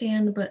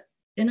nightstand, but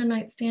in a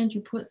nightstand,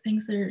 you put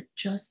things that are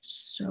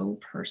just so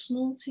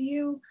personal to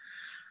you.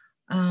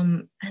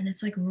 And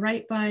it's like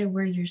right by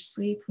where you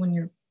sleep when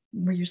you're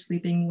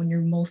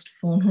most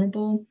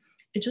vulnerable.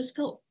 It just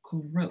felt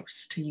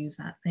gross to use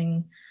that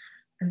thing.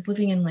 I was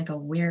living in like a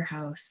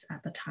warehouse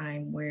at the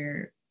time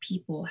where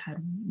people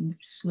had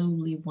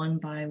slowly, one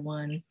by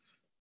one,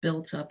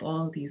 built up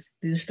all of these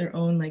their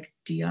own like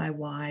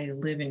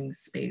DIY living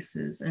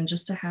spaces, and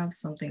just to have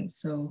something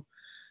so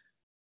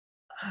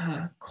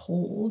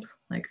cold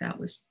like that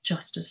was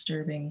just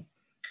disturbing.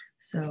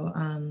 So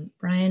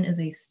Brian is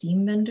a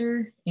steam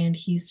bender, and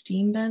he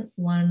steam bent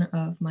one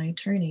of my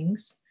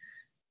turnings,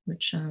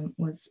 which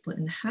was split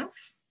in half,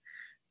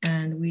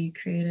 and we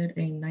created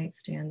a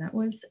nightstand that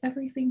was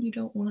everything you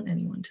don't want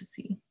anyone to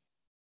see.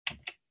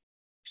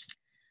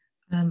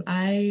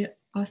 I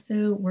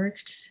also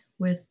worked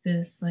with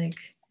this like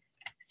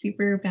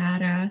super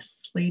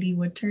badass lady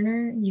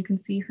woodturner. You can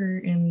see her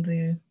in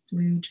the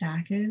blue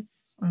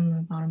jackets on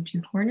the bottom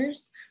two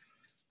corners.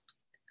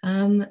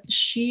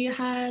 She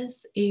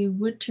has a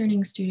wood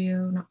turning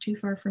studio not too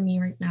far from me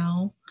right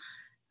now,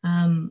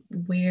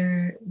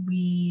 where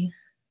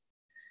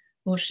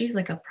she's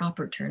like a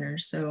proper turner,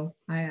 so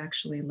I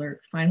actually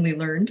finally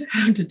learned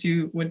how to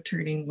do wood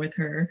turning with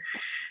her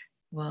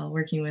while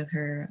working with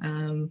her.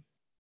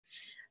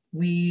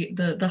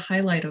 The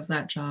highlight of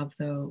that job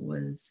though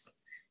was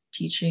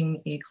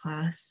teaching a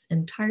class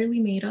entirely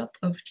made up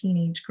of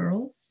teenage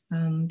girls.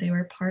 They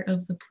were part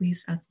of the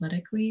Police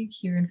Athletic League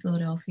here in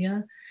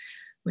Philadelphia,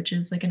 which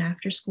is like an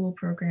after-school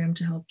program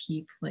to help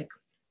keep like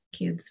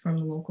kids from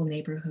the local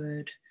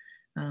neighborhood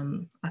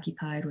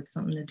occupied with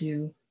something to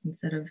do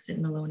instead of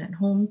sitting alone at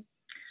home.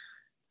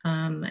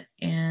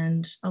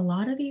 And a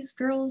lot of these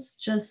girls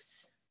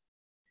just,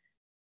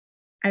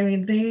 I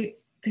mean,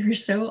 They were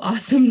so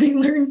awesome. They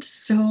learned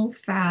so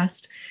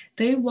fast.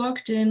 They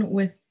walked in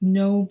with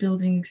no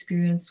building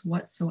experience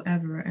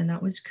whatsoever, and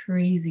that was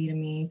crazy to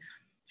me.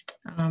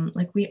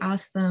 Like we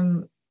asked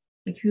them,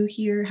 like, who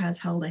here has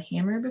held a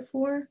hammer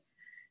before?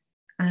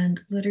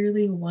 And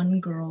literally one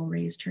girl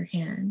raised her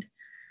hand.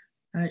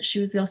 She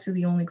was also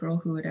the only girl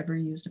who had ever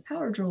used a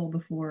power drill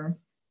before.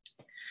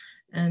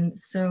 And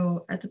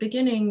so at the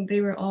beginning,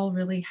 they were all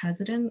really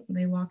hesitant.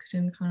 They walked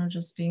in kind of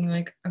just being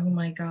like, oh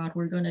my God,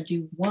 we're gonna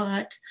do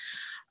what?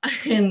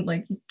 And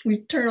like we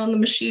turn on the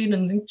machine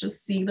and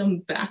just see them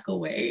back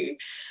away.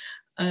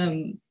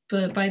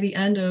 But by the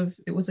end of,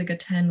 it was like a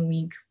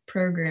 10-week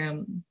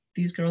program,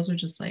 these girls were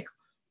just like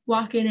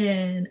walking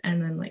in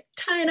and then like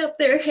tying up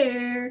their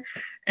hair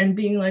and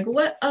being like,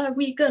 what are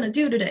we gonna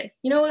do today?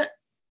 You know what?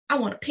 I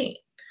want to paint.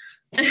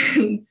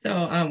 And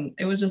so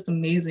it was just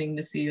amazing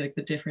to see like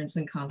the difference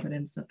in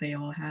confidence that they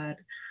all had.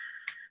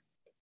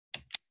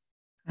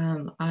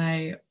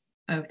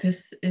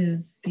 This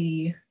is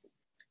the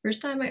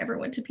first time I ever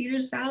went to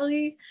Peters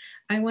Valley.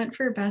 I went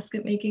for a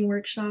basket making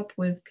workshop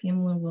with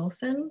Pamela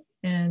Wilson,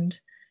 and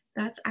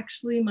that's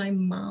actually my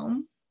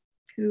mom,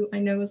 who I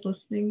know is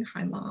listening.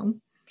 Hi,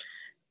 Mom.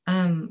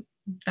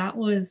 That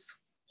was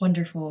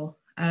wonderful.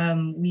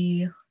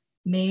 We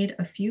made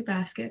a few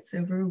baskets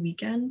over a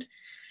weekend,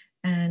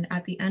 and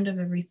at the end of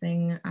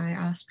everything, I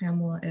asked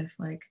Pamela if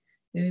like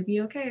it would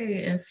be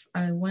okay if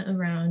I went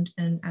around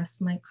and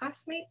asked my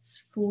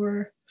classmates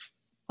for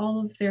all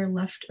of their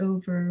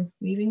leftover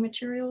weaving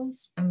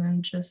materials, and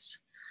then just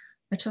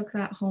I took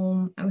that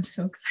home. I was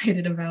so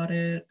excited about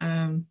it,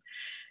 and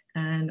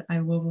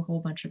I wove a whole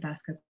bunch of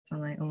baskets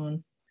on my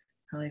own,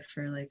 probably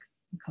for like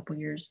a couple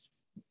years.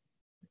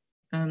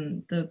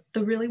 The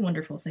really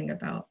wonderful thing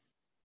about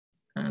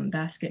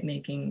basket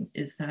making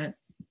is that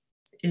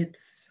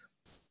it's,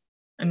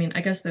 I mean,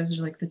 I guess those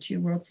are like the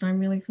two worlds that I'm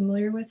really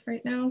familiar with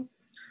right now.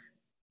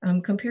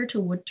 Compared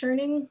to wood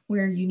turning,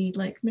 where you need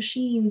like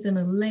machines and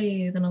a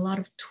lathe and a lot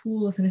of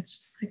tools, and it's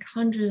just like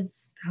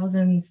hundreds,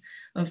 thousands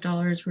of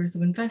dollars worth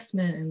of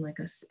investment and like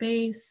a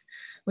space.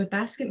 With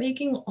basket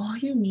making, all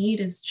you need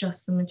is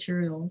just the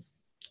materials.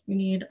 You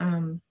need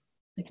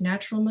like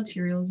natural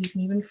materials. You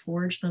can even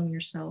forge them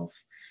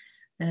yourself,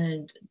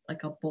 and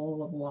like a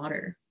bowl of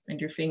water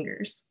and your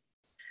fingers.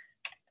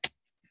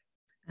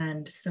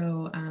 And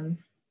so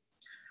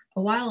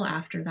a while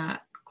after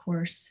that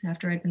course,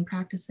 after I'd been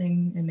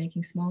practicing and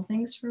making small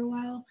things for a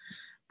while,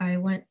 I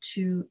went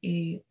to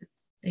a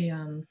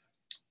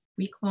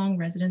week-long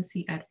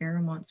residency at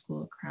Arrowmont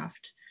School of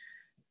Craft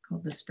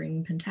called the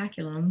Spring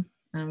Pentaculum,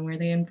 where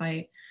they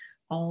invite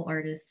all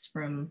artists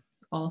from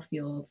all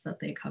fields that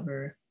they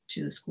cover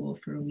to the school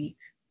for a week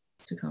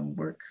to come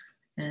work.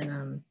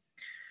 And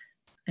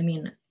I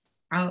mean,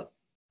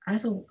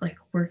 as a like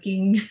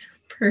working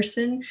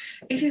person,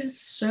 it is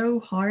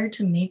so hard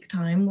to make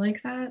time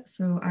like that.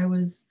 So I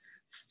was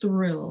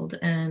thrilled,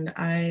 and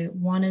I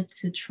wanted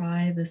to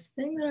try this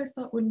thing that I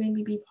thought would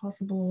maybe be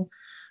possible,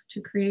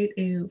 to create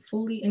a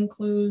fully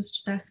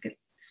enclosed basket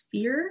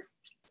sphere,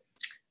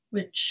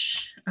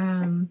 which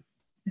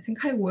I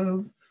think I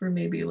wove for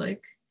maybe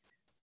like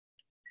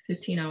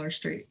 15 hours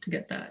straight to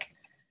get that.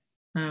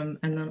 And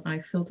then I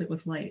filled it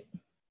with light.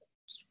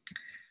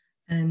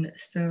 And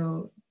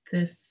so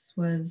this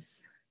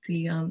was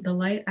the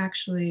light.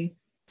 Actually,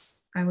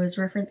 I was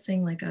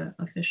referencing like a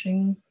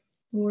fishing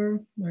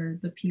lure, or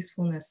the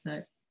peacefulness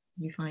that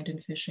you find in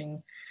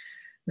fishing,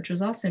 which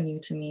was also new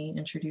to me,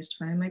 introduced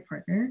by my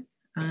partner.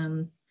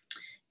 And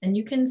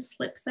you can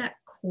slip that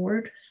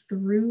cord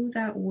through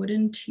that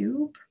wooden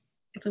tube.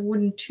 It's a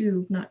wooden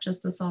tube, not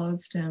just a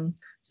solid stem,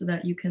 so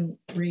that you can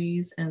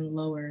raise and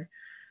lower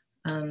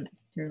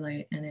your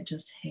light, and it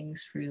just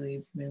hangs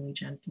freely, really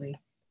gently.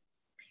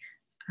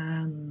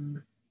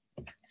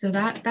 So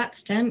that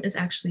stem is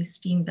actually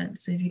steam bent.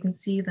 So if you can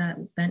see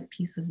that bent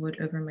piece of wood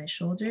over my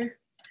shoulder,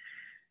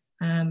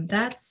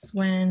 that's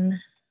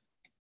when,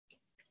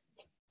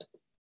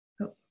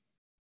 oh,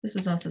 this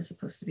was also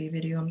supposed to be a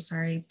video, I'm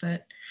sorry,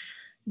 but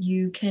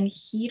you can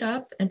heat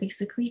up and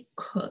basically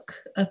cook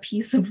a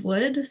piece of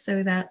wood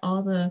so that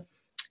all the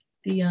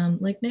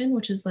lignin,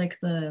 which is like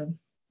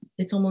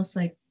it's almost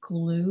like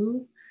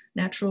glue,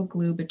 natural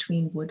glue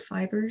between wood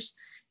fibers,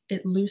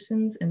 it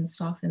loosens and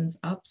softens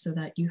up so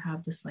that you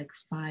have this like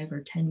 5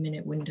 or 10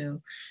 minute window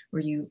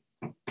where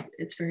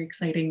it's very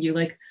exciting. You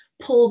like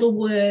pull the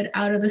wood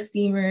out of the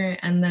steamer,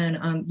 and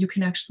then you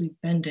can actually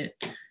bend it.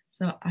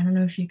 So I don't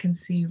know if you can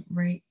see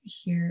right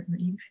here, or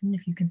even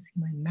if you can see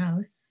my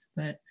mouse,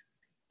 but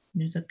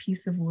there's a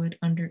piece of wood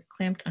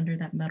clamped under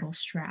that metal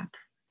strap,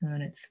 and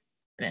then it's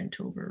bent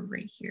over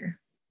right here.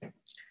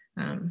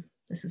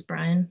 This is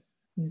Brian,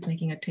 who's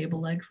making a table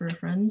leg for a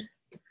friend.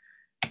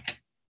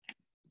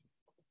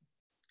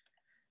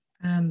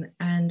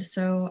 And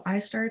so I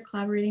started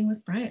collaborating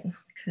with Brian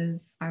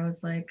because I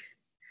was like,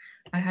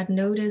 I had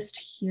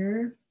noticed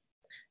here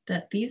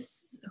that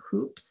these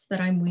hoops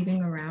that I'm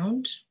weaving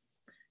around,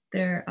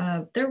 they're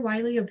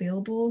widely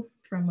available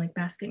from like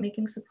basket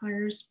making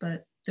suppliers,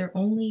 but they're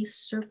only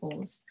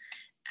circles.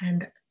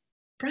 And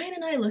Brian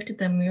and I looked at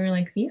them, we were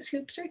like, these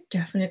hoops are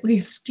definitely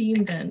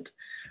steam bent.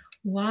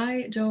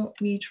 Why don't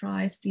we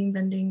try steam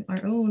bending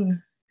our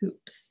own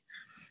hoops?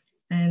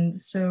 And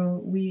so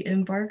we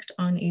embarked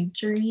on a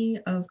journey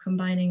of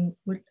combining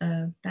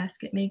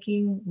basket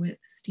making with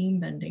steam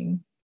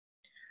bending.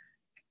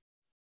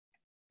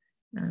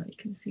 Now you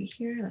can see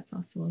here, that's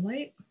also a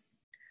light.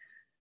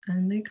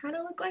 And they kind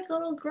of look like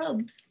little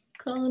grubs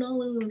crawling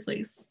all over the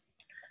place.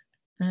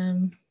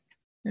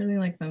 Really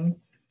like them.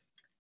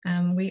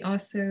 We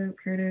also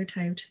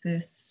prototyped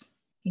this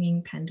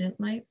hanging pendant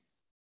light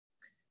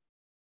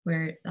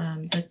where,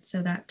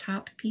 so that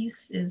top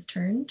piece is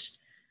turned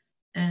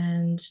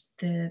and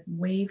the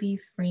wavy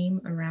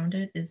frame around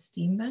it is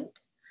steam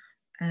bent.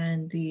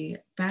 And the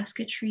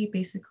basketry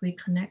basically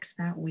connects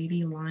that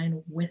wavy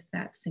line with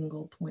that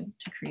single point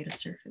to create a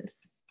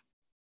surface.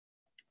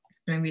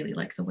 And I really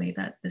like the way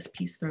that this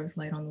piece throws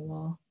light on the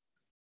wall.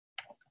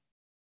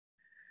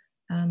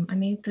 I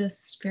made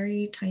this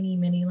very tiny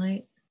mini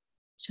light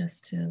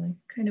just to like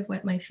kind of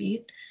wet my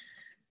feet.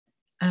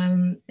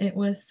 It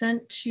was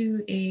sent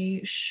to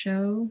a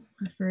show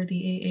for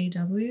the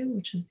AAW,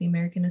 which is the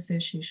American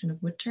Association of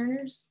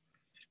Woodturners,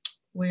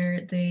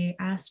 where they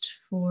asked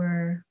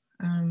for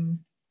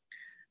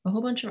a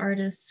whole bunch of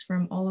artists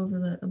from all over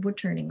the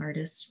woodturning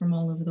artists from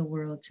all over the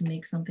world to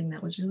make something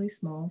that was really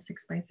small,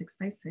 6 by 6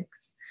 by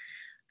 6.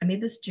 I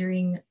made this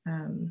during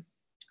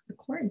the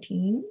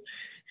quarantine.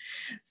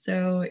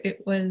 So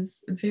it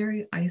was a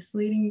very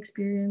isolating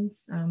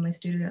experience. My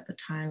studio at the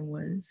time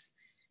was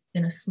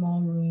in a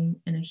small room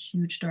in a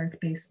huge dark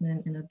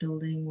basement in a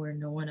building where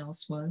no one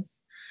else was.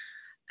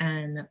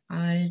 And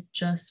I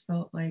just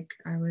felt like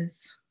I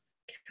was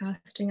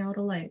casting out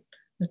a light,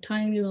 a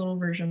tiny little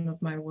version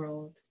of my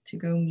world to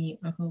go meet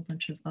a whole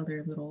bunch of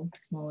other little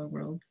smaller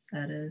worlds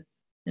at an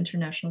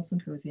international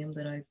symposium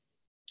that I've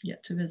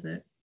yet to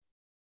visit.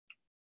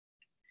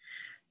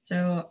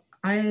 So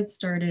I had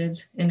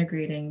started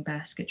integrating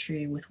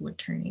basketry with wood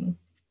turning.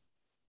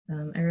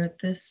 I wrote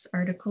this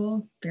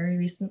article very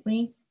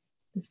recently.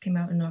 This came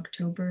out in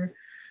October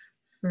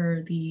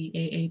for the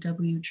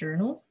AAW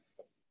journal.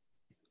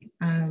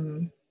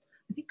 I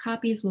think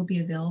copies will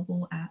be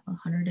available at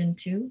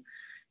Hunterdon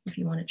if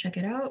you want to check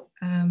it out,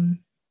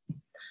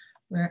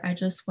 where I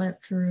just went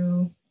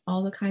through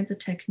all the kinds of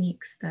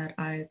techniques that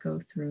I go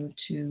through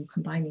to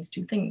combine these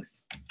two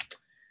things.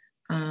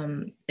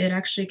 It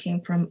actually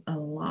came from a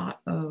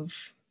lot of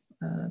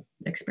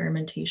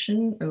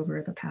experimentation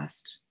over the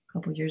past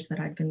couple years that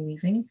I've been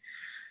weaving.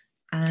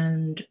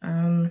 And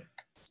I'm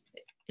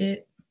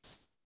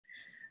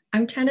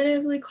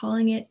tentatively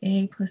calling it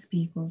A plus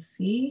B equals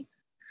C.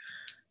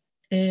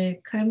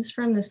 It comes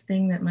from this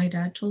thing that my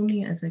dad told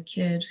me as a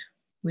kid,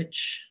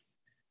 which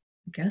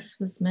I guess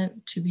was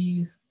meant to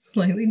be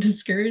slightly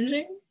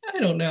discouraging. I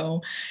don't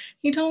know.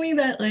 He told me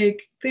that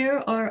like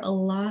there are a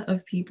lot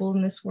of people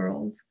in this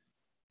world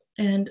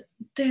and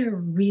they're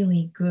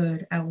really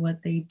good at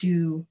what they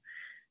do.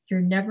 You're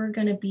never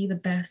gonna be the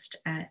best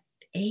at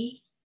A,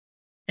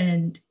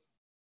 and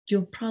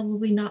you'll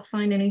probably not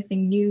find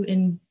anything new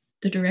in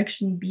the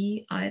direction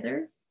B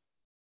either.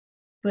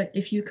 But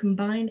if you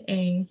combine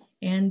A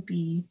and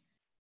B,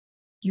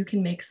 you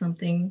can make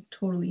something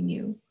totally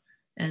new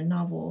and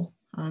novel.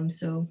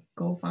 So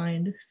go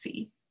find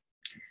C.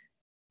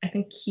 I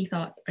think he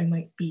thought I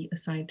might be a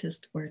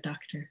scientist or a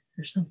doctor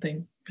or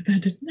something, but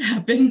that didn't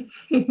happen.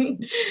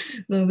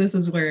 So this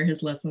is where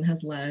his lesson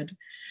has led.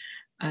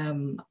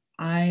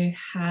 I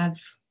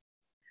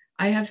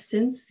have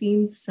since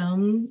seen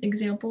some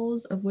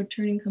examples of wood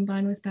turning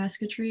combined with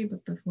basketry,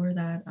 but before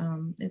that,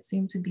 it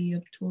seemed to be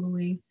a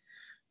totally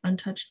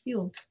untouched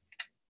field.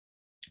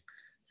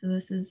 So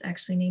this is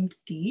actually named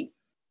D.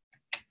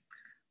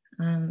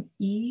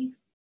 E,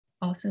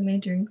 also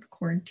made during the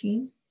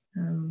quarantine.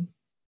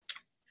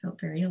 Felt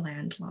very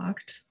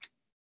landlocked.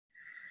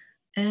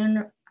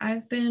 And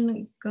I've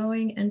been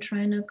going and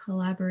trying to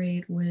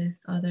collaborate with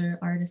other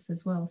artists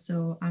as well.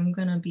 So I'm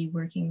gonna be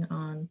working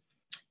on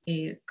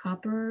a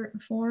copper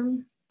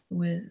form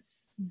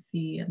with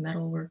the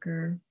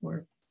metalworker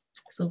or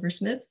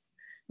silversmith,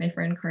 my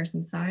friend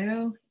Carson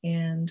Sayo.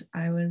 And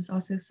I was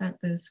also sent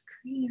this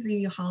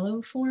crazy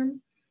hollow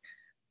form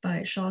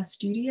by Shaw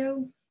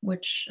Studio,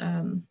 which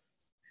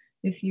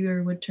if you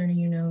are wood turning,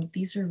 you know,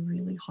 these are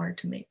really hard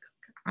to make.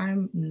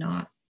 I'm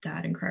not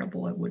that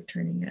incredible at wood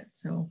turning yet,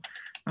 so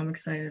I'm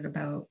excited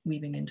about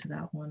weaving into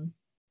that one.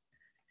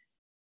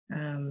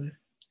 And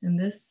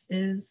this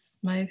is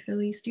my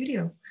Philly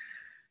studio.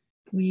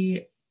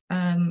 I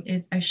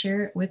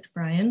share it with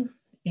Brian,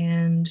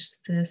 and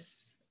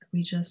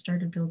we just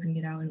started building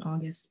it out in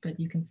August, but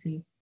you can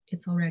see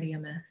it's already a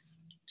mess,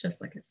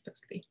 just like it's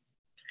supposed to be.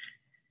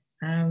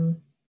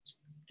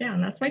 Yeah,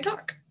 and that's my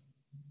talk.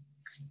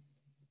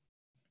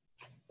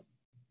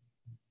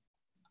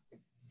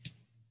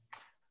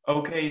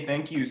 Okay,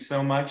 thank you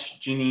so much,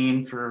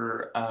 Janine,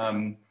 for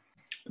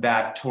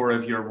that tour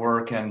of your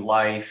work and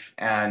life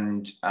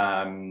and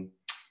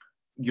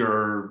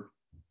your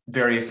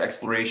various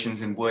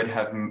explorations in wood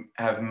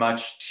have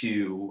much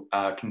to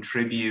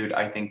contribute,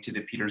 I think, to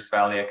the Peters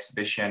Valley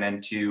exhibition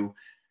and to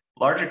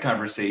larger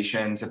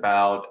conversations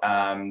about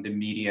the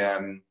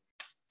medium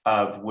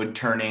of wood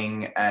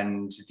turning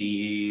and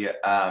the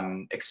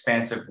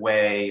expansive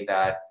way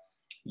that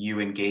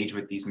you engage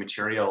with these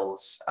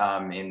materials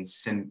in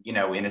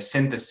a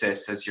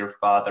synthesis, as your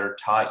father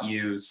taught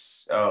you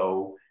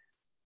so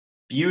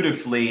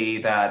beautifully,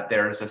 that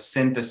there's a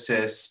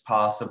synthesis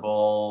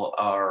possible,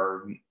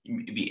 or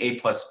maybe A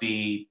plus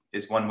B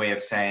is one way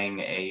of saying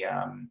a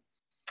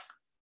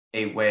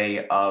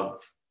way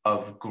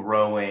of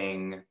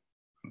growing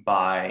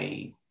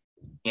by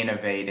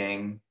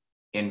innovating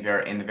in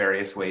the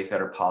various ways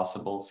that are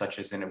possible, such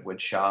as in a wood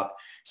shop.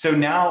 So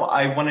now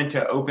I wanted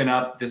to open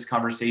up this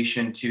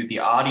conversation to the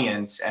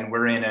audience, and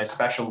we're in a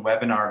special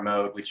webinar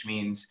mode, which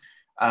means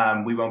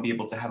we won't be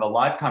able to have a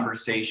live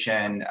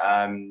conversation,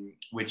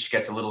 which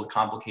gets a little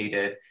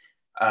complicated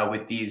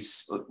with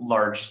these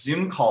large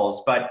Zoom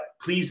calls, but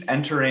please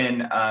enter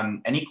in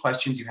any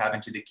questions you have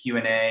into the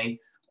Q&A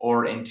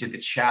or into the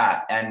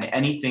chat, and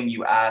anything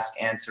you ask,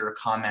 answer, or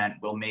comment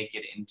will make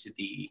it into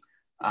the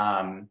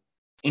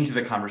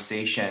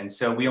conversation.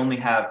 So we only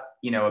have,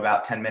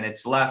 about 10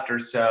 minutes left or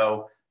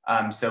so.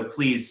 So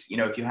please,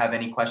 if you have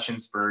any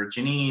questions for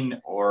Janine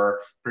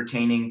or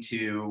pertaining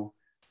to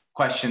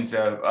questions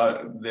of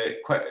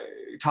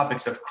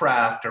topics of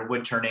craft or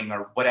wood turning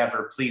or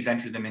whatever, please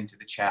enter them into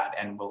the chat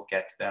and we'll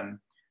get to them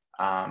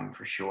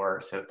for sure.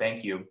 So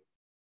thank you.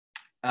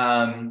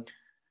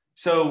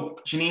 So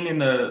Janine, in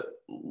the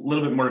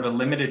little bit more of a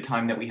limited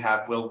time that we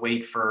have, we'll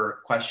wait for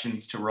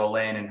questions to roll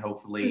in and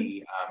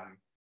hopefully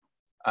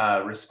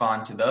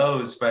respond to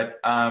those. But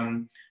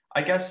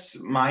I guess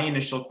my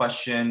initial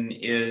question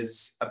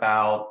is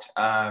about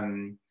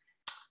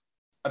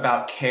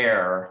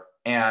care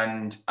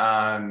and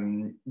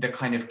the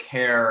kind of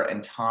care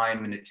and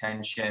time and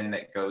attention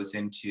that goes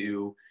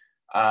into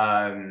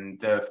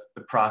the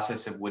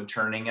process of wood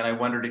turning. And I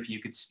wondered if you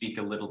could speak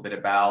a little bit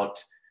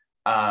about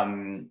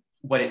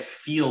what it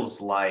feels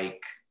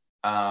like,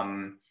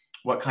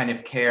 what kind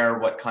of care,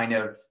 what kind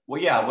of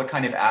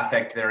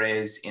affect there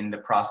is in the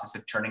process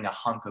of turning a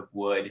hunk of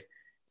wood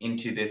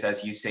into this,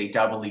 as you say,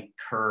 doubly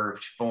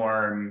curved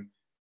form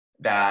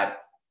that,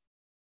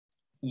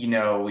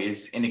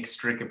 is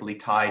inextricably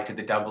tied to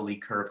the doubly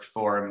curved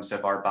forms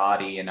of our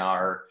body and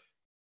our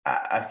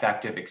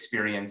affective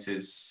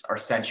experiences, our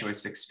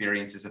sensuous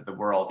experiences of the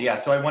world. Yeah,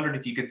 so I wondered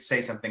if you could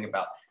say something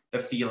about the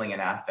feeling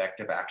and affect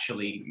of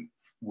actually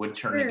wood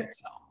turning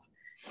itself.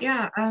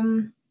 Yeah,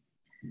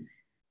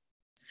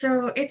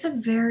 so it's a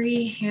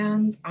very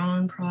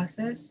hands-on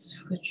process,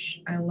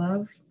 which I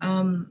love.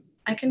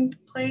 I can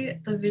play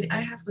the video.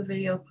 I have the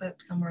video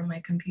clip somewhere on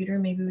my computer.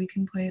 Maybe we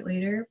can play it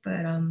later.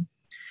 But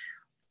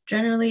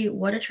generally,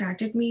 what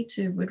attracted me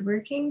to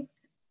woodworking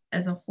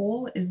as a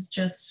whole is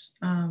just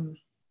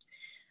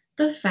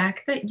the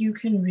fact that you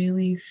can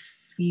really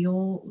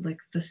feel like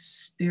the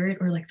spirit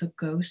or like the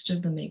ghost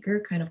of the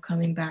maker kind of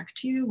coming back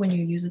to you when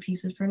you use a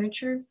piece of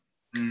furniture.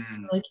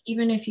 So like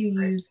even if you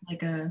use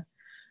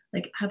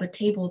have a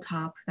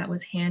tabletop that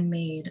was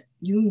handmade,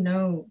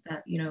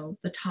 that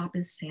the top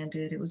is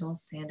sanded, it was all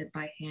sanded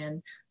by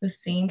hand, the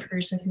same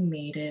person who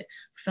made it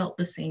felt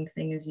the same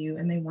thing as you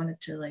and they wanted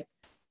to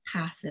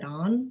pass it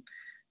on.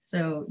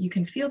 So you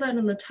can feel that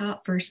in the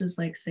top versus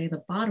say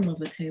the bottom of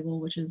the table,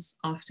 which is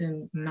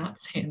often not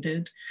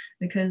sanded,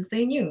 because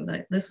they knew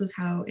that this was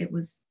how it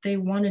was. They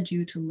wanted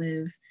you to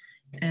live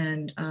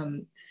and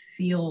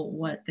feel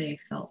what they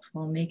felt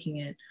while making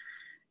it.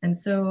 And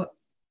so,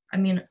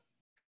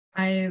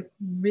 I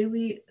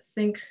really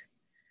think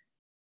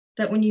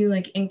that when you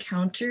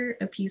encounter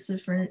a piece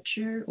of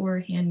furniture or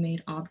a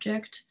handmade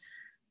object,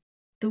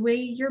 the way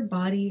your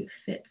body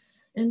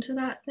fits into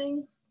that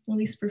thing, at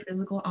least for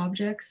physical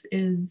objects,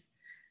 is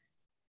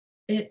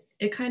it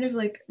kind of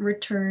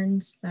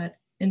returns that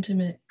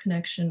intimate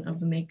connection of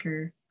the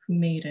maker who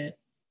made it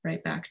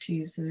right back to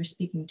you. So they're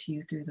speaking to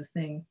you through the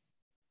thing.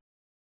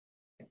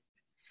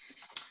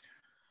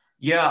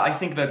 Yeah, I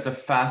think that's a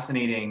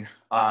fascinating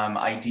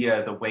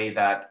idea, the way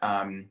that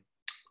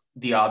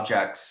the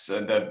objects,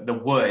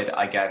 the wood,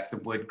 I guess,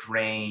 the wood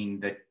grain,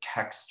 the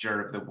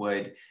texture of the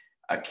wood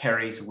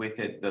carries with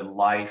it the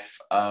life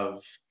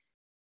of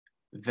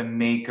the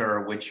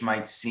maker, which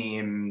might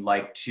seem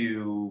like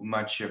too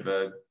much of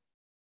a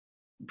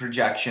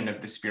projection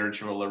of the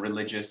spiritual or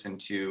religious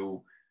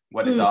into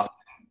what is often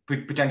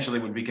potentially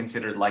would be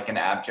considered like an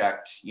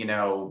abject,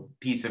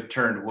 piece of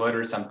turned wood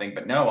or something.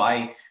 But no,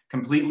 I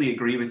completely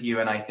agree with you.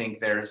 And I think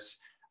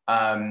there's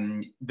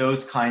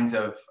those kinds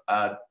of,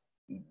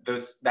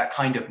 that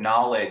kind of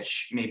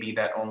knowledge, maybe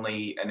that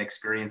only an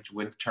experienced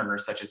wood turner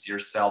such as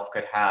yourself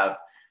could have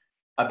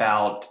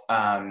about,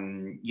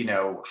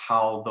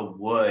 how the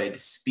wood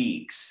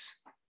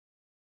speaks,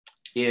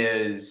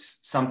 is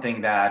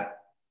something that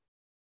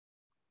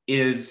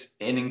is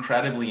an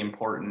incredibly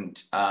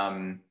important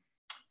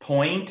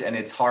point. And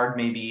it's hard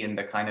maybe in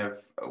the kind of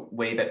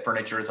way that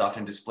furniture is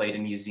often displayed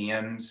in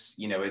museums,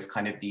 is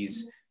kind of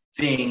these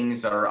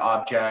things or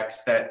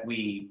objects that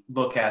we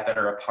look at that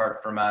are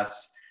apart from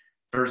us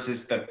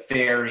versus the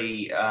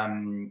very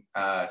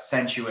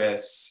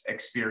sensuous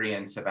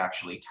experience of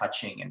actually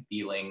touching and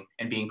feeling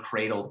and being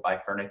cradled by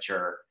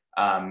furniture,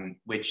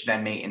 which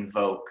then may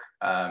invoke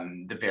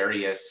the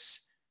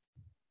various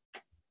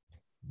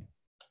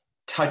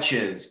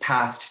touches,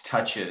 past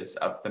touches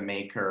of the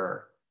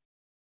maker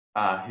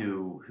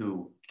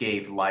who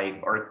gave life,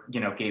 or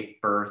gave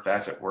birth,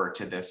 as it were,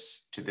 to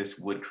this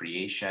wood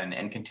creation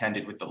and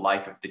contended with the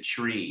life of the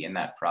tree in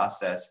that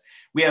process.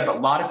 We have a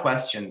lot of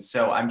questions,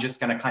 so I'm just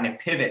going to kind of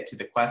pivot to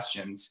the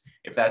questions,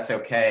 if that's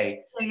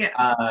okay.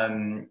 Yeah.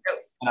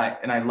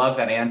 And I love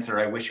that answer.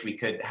 I wish we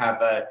could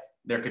have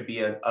there could be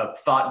a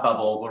thought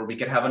bubble where we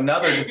could have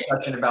another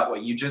discussion about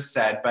what you just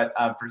said, but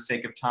for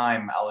sake of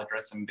time, I'll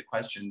address some of the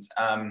questions.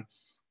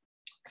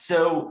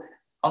 So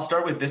I'll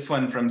start with this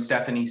one from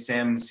Stephanie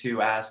Sims,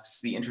 who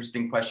asks the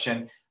interesting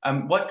question: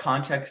 what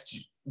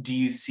context do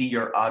you see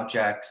your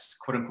objects,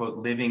 quote unquote,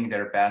 living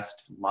their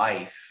best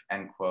life,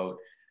 end quote?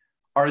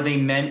 Are they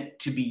meant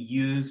to be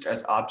used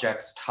as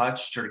objects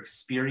touched or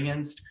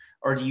experienced,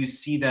 or do you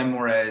see them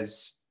more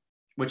as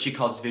what she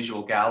calls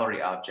visual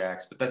gallery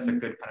objects? But that's a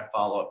good kind of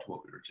follow-up to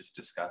what we were just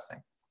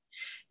discussing.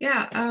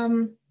 Yeah,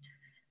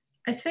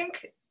 I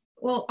think,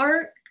 well,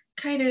 art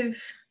kind of,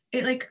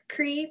 it like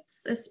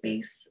creates a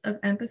space of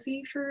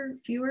empathy for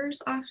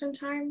viewers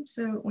oftentimes.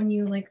 So when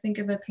you like think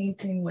of a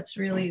painting, what's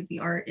really the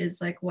art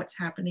is like what's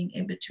happening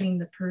in between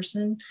the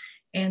person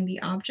and the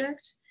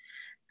object.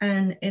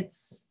 And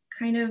it's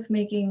kind of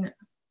making,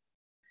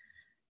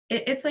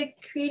 it's like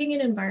creating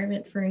an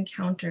environment for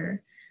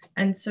encounter.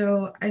 And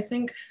so I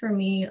think for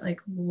me, like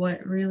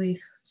what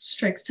really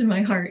strikes to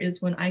my heart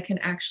is when I can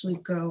actually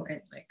go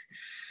and like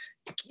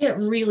get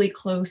really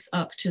close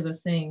up to the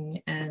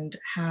thing and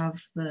have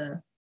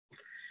the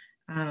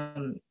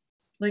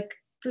like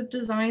the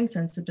design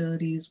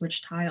sensibilities,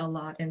 which tie a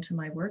lot into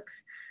my work.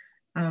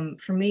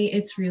 For me,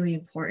 it's really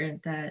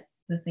important that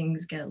the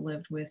things get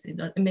lived with. It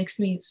makes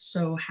me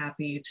so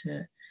happy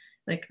to,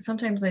 like,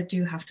 sometimes I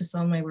do have to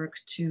sell my work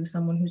to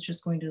someone who's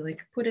just going to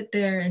like put it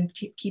there and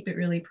keep it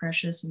really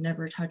precious and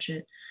never touch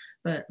it.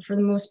 But for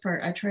the most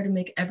part, I try to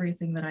make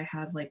everything that I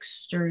have like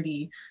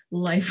sturdy,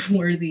 life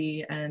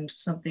worthy, and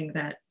something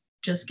that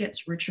just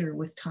gets richer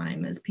with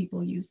time as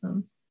people use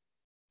them.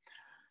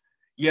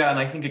 Yeah, and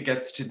I think it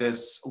gets to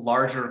this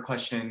larger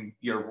question in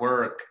your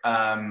work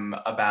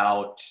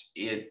about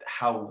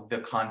how the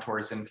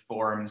contours and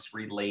forms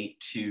relate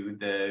to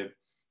the,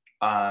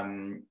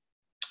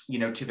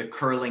 to the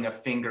curling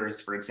of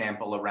fingers, for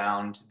example,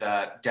 around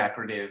the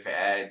decorative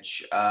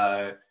edge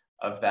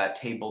of that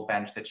table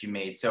bench that you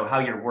made. So how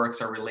your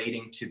works are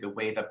relating to the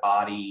way the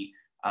body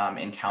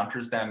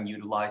encounters them,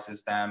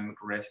 utilizes them,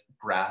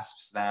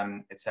 grasps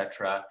them,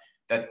 etc.,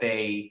 that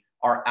they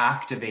are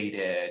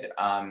activated,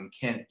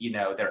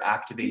 they're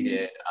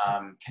activated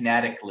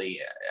kinetically,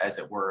 as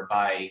it were,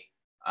 by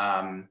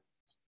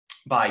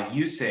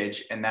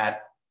usage, and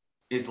that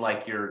is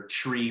like your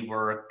tree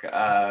work,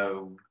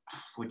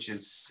 which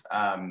is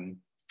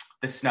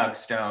the snug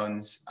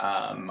stones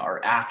are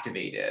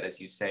activated,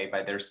 as you say,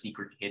 by their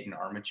secret hidden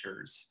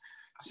armatures.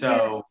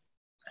 So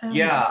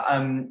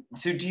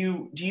so do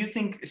you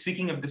think,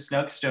 speaking of the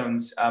snug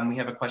stones, we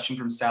have a question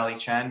from Sally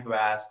Chen, who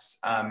asks,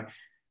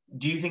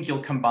 do you think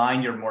you'll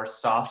combine your more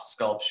soft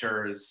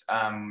sculptures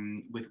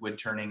with wood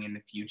turning in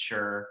the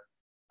future?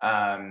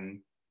 There's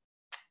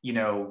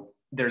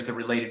a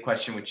related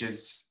question, which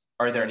is,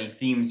 are there any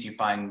themes you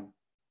find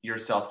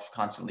yourself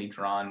constantly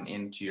drawn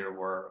into your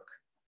work?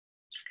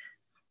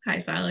 Hi,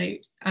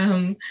 Sally.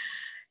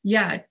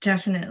 Yeah,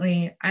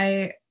 definitely.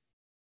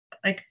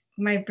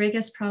 My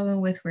biggest problem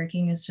with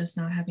working is just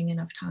not having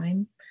enough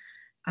time.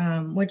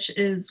 Which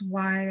is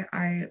why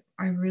I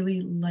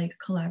really like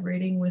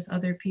collaborating with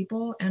other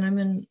people.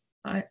 And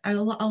a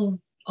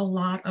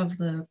lot of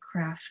the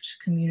craft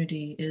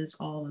community is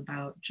all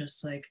about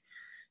just like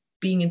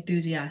being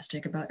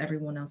enthusiastic about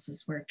everyone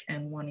else's work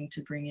and wanting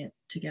to bring it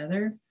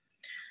together.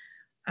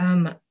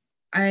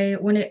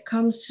 When it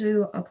comes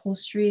to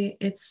upholstery,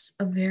 it's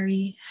a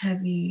very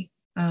heavy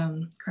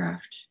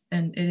craft,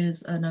 and it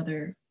is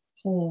another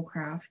whole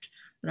craft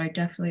that I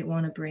definitely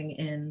want to bring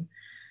in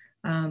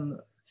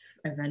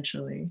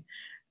eventually.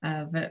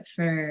 But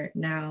for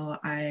now,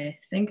 I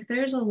think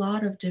there's a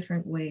lot of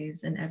different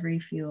ways in every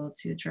field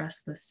to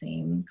address the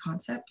same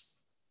concepts.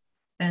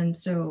 And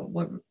so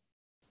what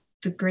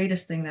the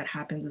greatest thing that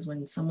happens is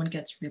when someone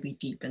gets really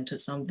deep into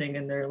something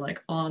and they're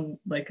like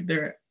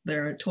they're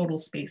a total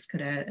space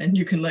cadet and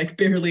you can like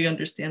barely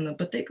understand them,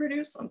 but they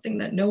produce something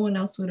that no one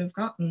else would have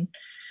gotten.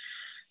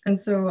 And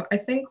so I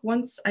think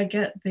once I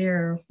get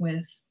there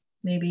with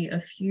maybe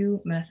a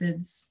few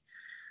methods,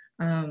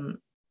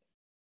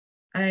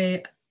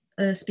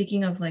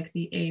 speaking of like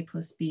the A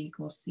plus B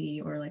equals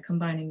C, or like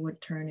combining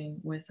wood turning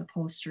with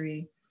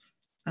upholstery,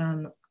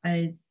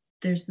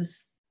 there's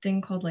this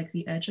thing called like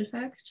the edge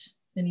effect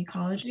in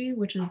ecology,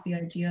 which is the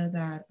idea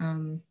that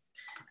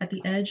at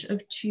the edge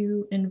of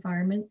two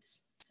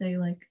environments, say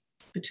like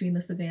between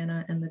the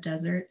savanna and the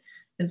desert,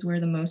 is where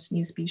the most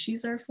new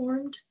species are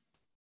formed.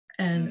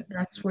 And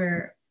that's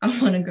where I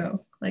want to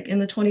go. Like in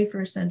the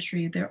 21st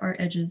century, there are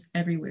edges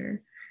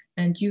everywhere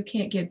and you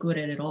can't get good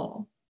at it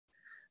all.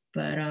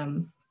 But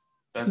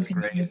that's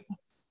great.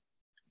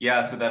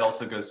 Yeah, so that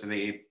also goes to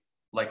the,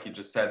 like you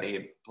just said, the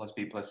A plus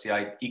B plus C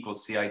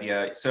equals C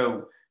idea.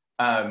 So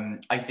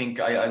I think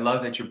I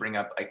love that you bring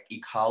up like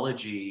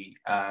ecology.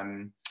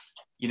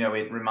 You know,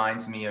 it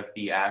reminds me of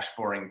the ash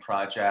boring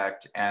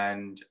project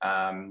and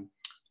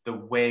the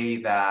way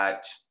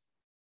that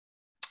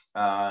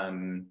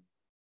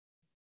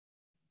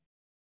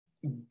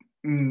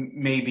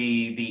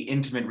maybe the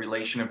intimate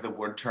relation of the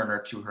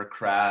woodturner to her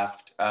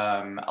craft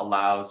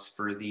allows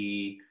for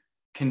the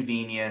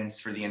convenience,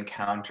 for the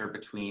encounter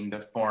between the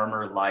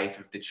former life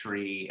of the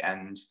tree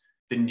and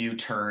the new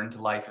turned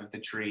life of the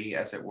tree,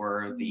 as it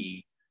were.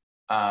 The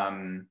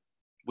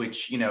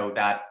which, you know,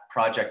 that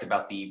project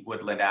about the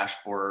woodland ash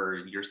borer,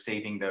 you're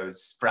saving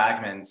those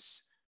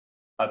fragments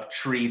of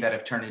tree that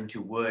have turned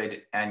into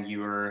wood, and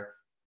you're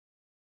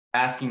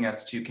asking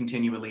us to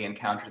continually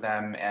encounter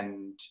them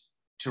and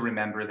to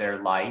remember their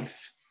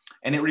life.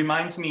 And it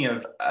reminds me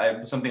of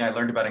something I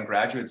learned about in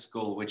graduate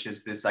school, which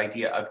is this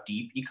idea of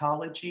deep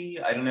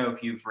ecology. I don't know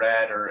if you've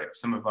read or if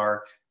some of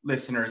our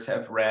listeners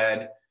have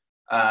read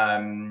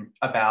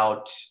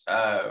about,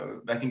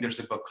 I think there's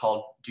a book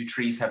called Do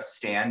Trees Have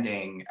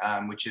Standing,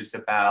 which is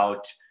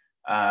about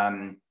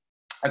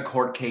a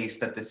court case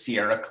that the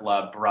Sierra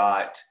Club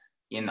brought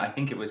in, I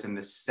think it was in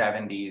the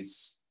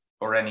 70s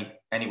or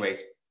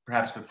anyways,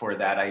 perhaps before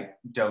that.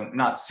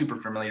 Not super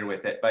familiar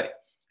with it, but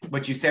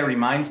what you say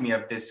reminds me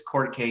of this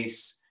court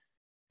case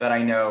that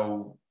I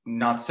know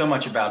not so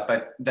much about,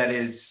 but that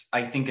is,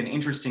 I think, an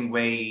interesting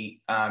way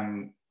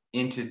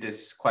into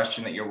this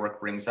question that your work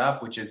brings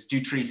up, which is,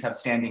 do trees have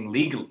standing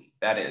legally?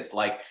 That is,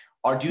 like,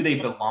 do they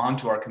belong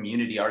to our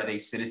community? Are they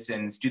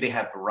citizens? Do they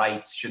have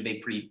rights? Should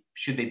they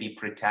be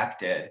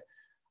protected?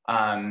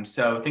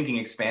 So thinking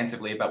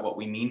expansively about what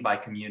we mean by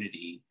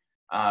community.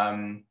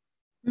 I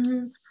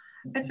think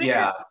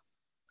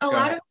a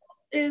lot of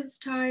it is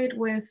tied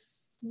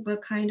with the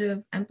kind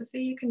of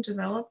empathy you can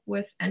develop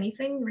with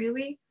anything,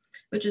 really,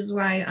 which is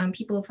why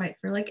people fight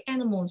for like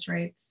animals'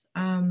 rights.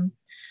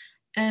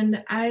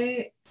 And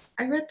I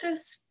read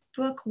this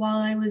book while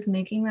I was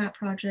making that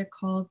project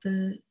called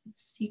The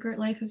Secret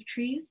Life of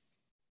Trees,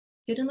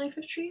 Hidden Life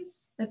of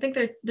Trees. I think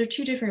they're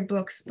two different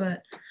books,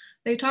 but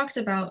they talked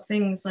about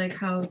things like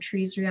how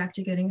trees react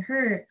to getting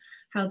hurt,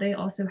 how they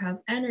also have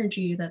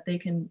energy that they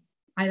can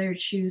either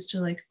choose to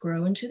like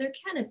grow into their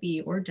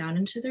canopy or down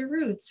into their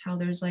roots, how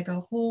there's like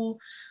a whole,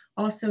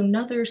 also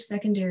another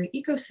secondary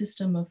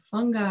ecosystem of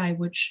fungi,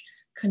 which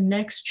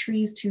connects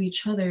trees to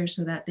each other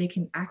so that they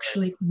can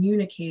actually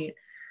communicate.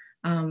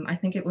 I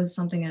think it was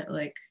something at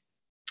like,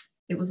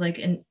 it was like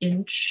an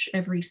inch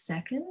every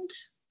second,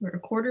 or a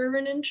quarter of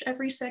an inch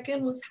every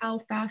second was how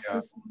fast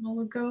the signal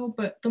would go.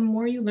 But the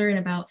more you learn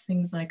about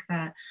things like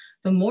that,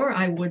 the more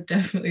I would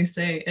definitely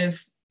say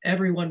if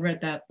everyone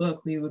read that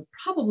book, we would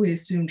probably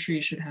assume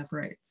trees should have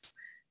rights.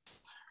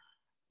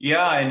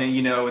 Yeah, and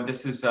you know,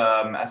 this is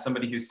as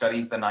somebody who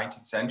studies the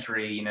 19th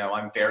century, you know,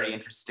 I'm very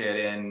interested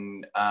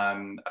in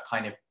a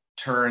kind of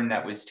turn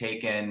that was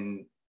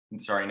taken,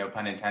 sorry, no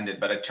pun intended,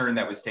 but a turn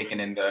that was taken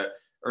in the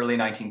early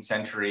 19th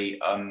century,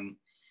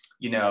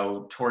 you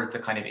know, towards the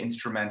kind of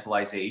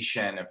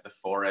instrumentalization of the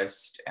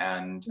forest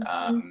and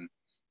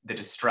the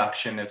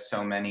destruction of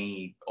so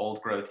many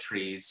old growth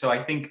trees. So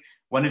I think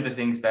one of the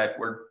things that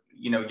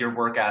your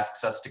work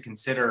asks us to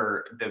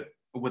consider, the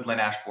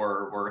woodland ash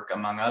borer work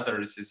among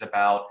others, is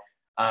about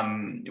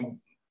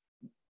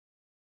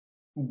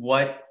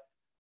what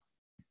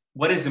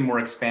is a more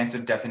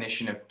expansive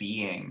definition of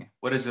being?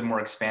 What is a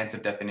more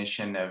expansive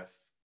definition of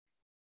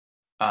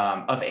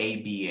a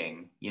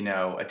being? You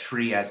know, a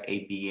tree as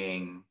a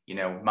being. You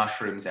know,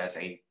 mushrooms as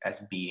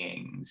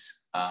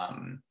beings.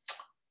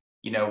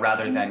 You know,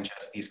 rather than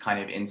just these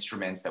kind of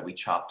instruments that we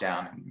chop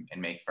down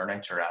and make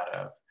furniture out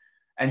of.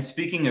 And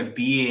speaking of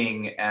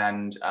being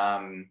and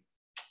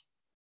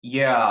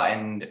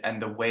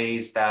and the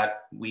ways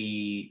that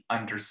we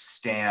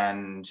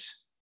understand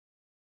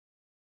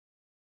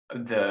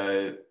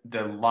the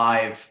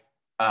live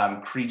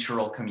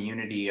creatural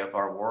community of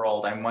our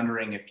world, I'm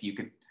wondering if you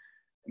could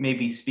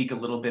maybe speak a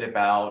little bit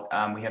about,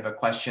 we have a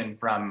question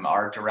from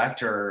our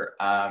director,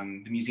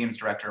 the museum's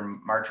director,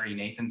 Marjorie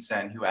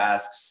Nathanson, who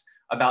asks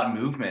about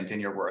movement in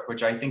your work,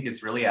 which I think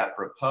is really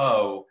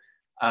apropos,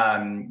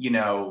 you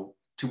know,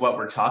 to what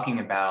we're talking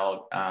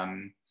about,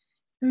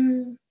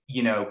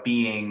 you know,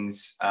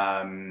 beings,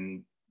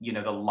 you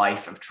know, the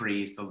life of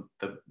trees, the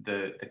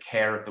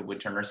care of the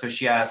woodturner. So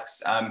she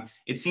asks,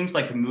 it seems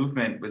like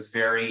movement was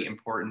very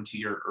important to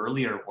your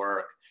earlier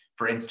work,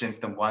 for instance,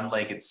 the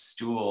one-legged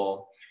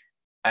stool,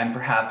 and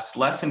perhaps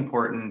less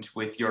important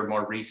with your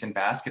more recent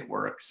basket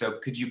work. So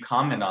could you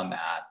comment on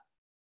that?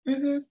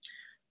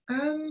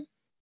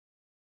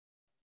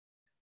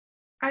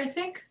 I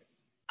think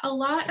a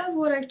lot of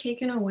what I've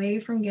taken away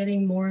from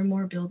getting more and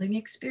more building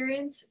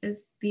experience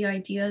is the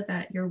idea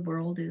that your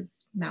world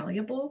is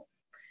malleable.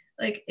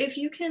 Like if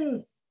you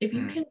can if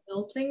you can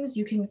build things,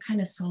 you can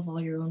kind of solve all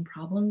your own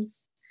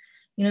problems,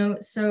 you know?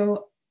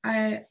 So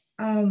I,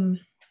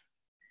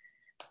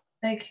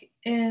 like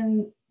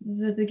in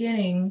the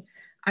beginning,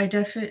 I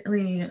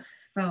definitely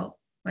felt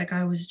like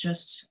I was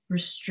just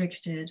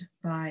restricted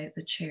by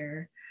the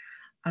chair.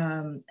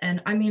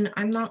 And I mean,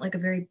 I'm not like a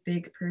very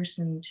big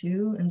person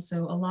too. And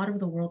so a lot of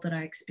the world that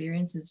I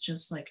experience is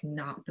just like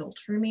not built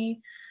for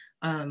me.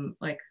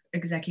 Like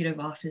executive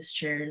office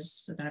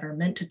chairs that are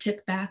meant to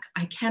tip back.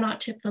 I cannot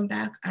tip them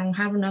back. I don't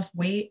have enough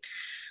weight,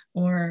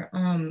 or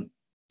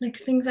like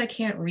things I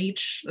can't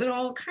reach. It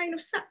all kind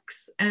of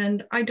sucks.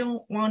 And I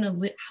don't want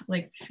to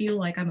like feel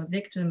like I'm a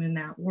victim in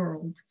that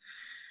world.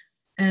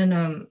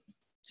 And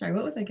sorry,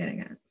 what was I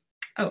getting at?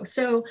 Oh,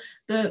 so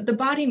the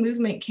body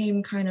movement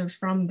came kind of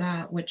from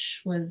that,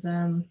 which was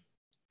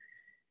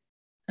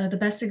the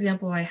best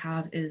example I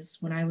have is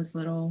when I was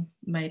little,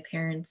 my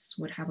parents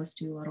would have us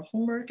do a lot of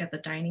homework at the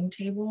dining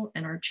table,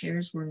 and our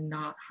chairs were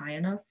not high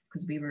enough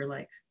because we were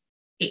like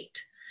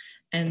 8.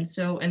 And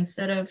so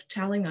instead of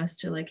telling us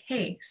to like,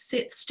 hey,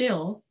 sit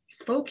still,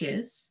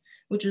 focus,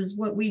 which is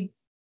what we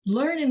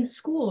learn in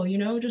school, you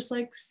know, just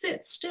like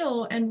sit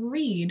still and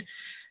read,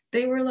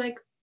 they were like,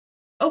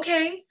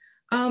 okay,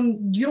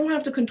 you don't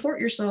have to contort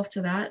yourself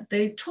to that.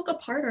 They took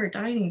apart our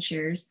dining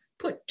chairs,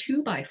 put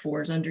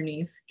 2x4s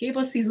underneath, gave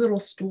us these little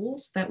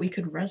stools that we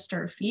could rest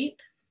our feet.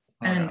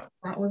 And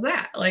that was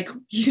that. Like,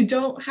 you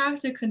don't have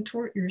to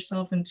contort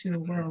yourself into a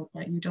world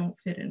that you don't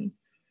fit in.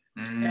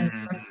 And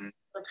that's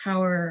the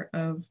power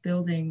of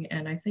building.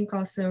 And I think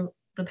also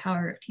the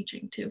power of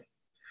teaching too.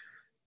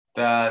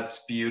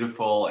 That's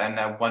beautiful, and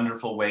a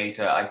wonderful way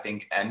to, I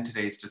think, end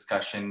today's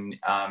discussion.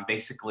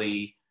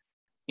 Basically,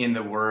 in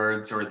the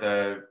words or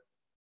the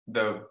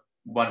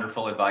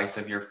wonderful advice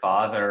of your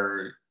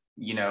father,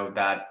 you know,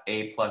 that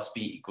A plus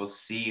B equals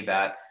C,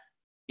 that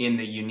in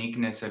the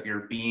uniqueness of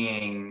your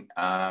being,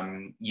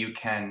 you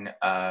can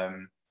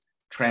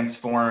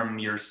transform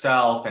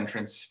yourself and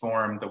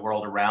transform the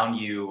world around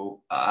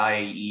you,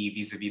 i.e.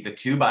 vis-a-vis the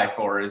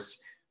 2x4s,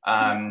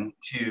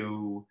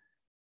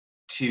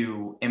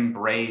 to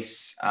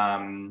embrace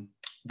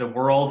the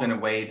world in a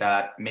way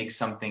that makes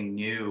something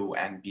new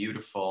and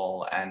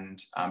beautiful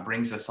and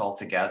brings us all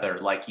together,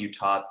 like you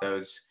taught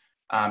those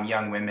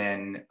young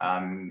women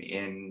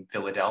in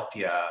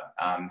Philadelphia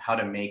how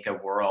to make a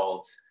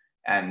world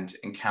and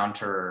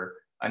encounter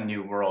a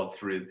new world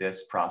through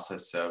this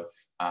process of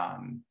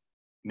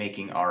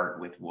making art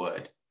with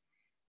wood.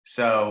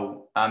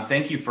 So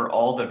thank you for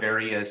all the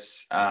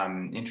various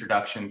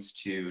introductions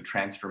to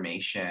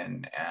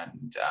transformation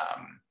and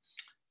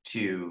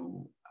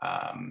to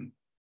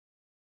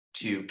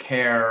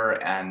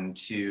care and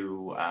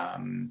to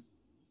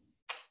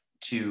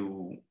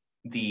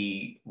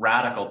the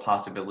radical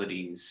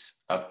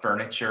possibilities of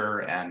furniture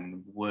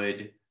and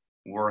wood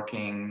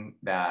working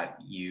that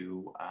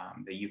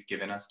you've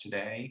given us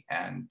today.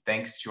 And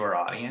thanks to our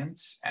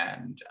audience,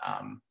 and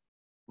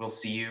we'll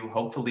see you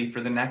hopefully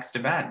for the next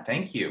event.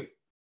 Thank you.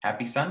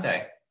 Happy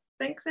Sunday.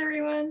 Thanks,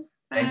 everyone.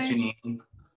 Bye. Thanks, Janine.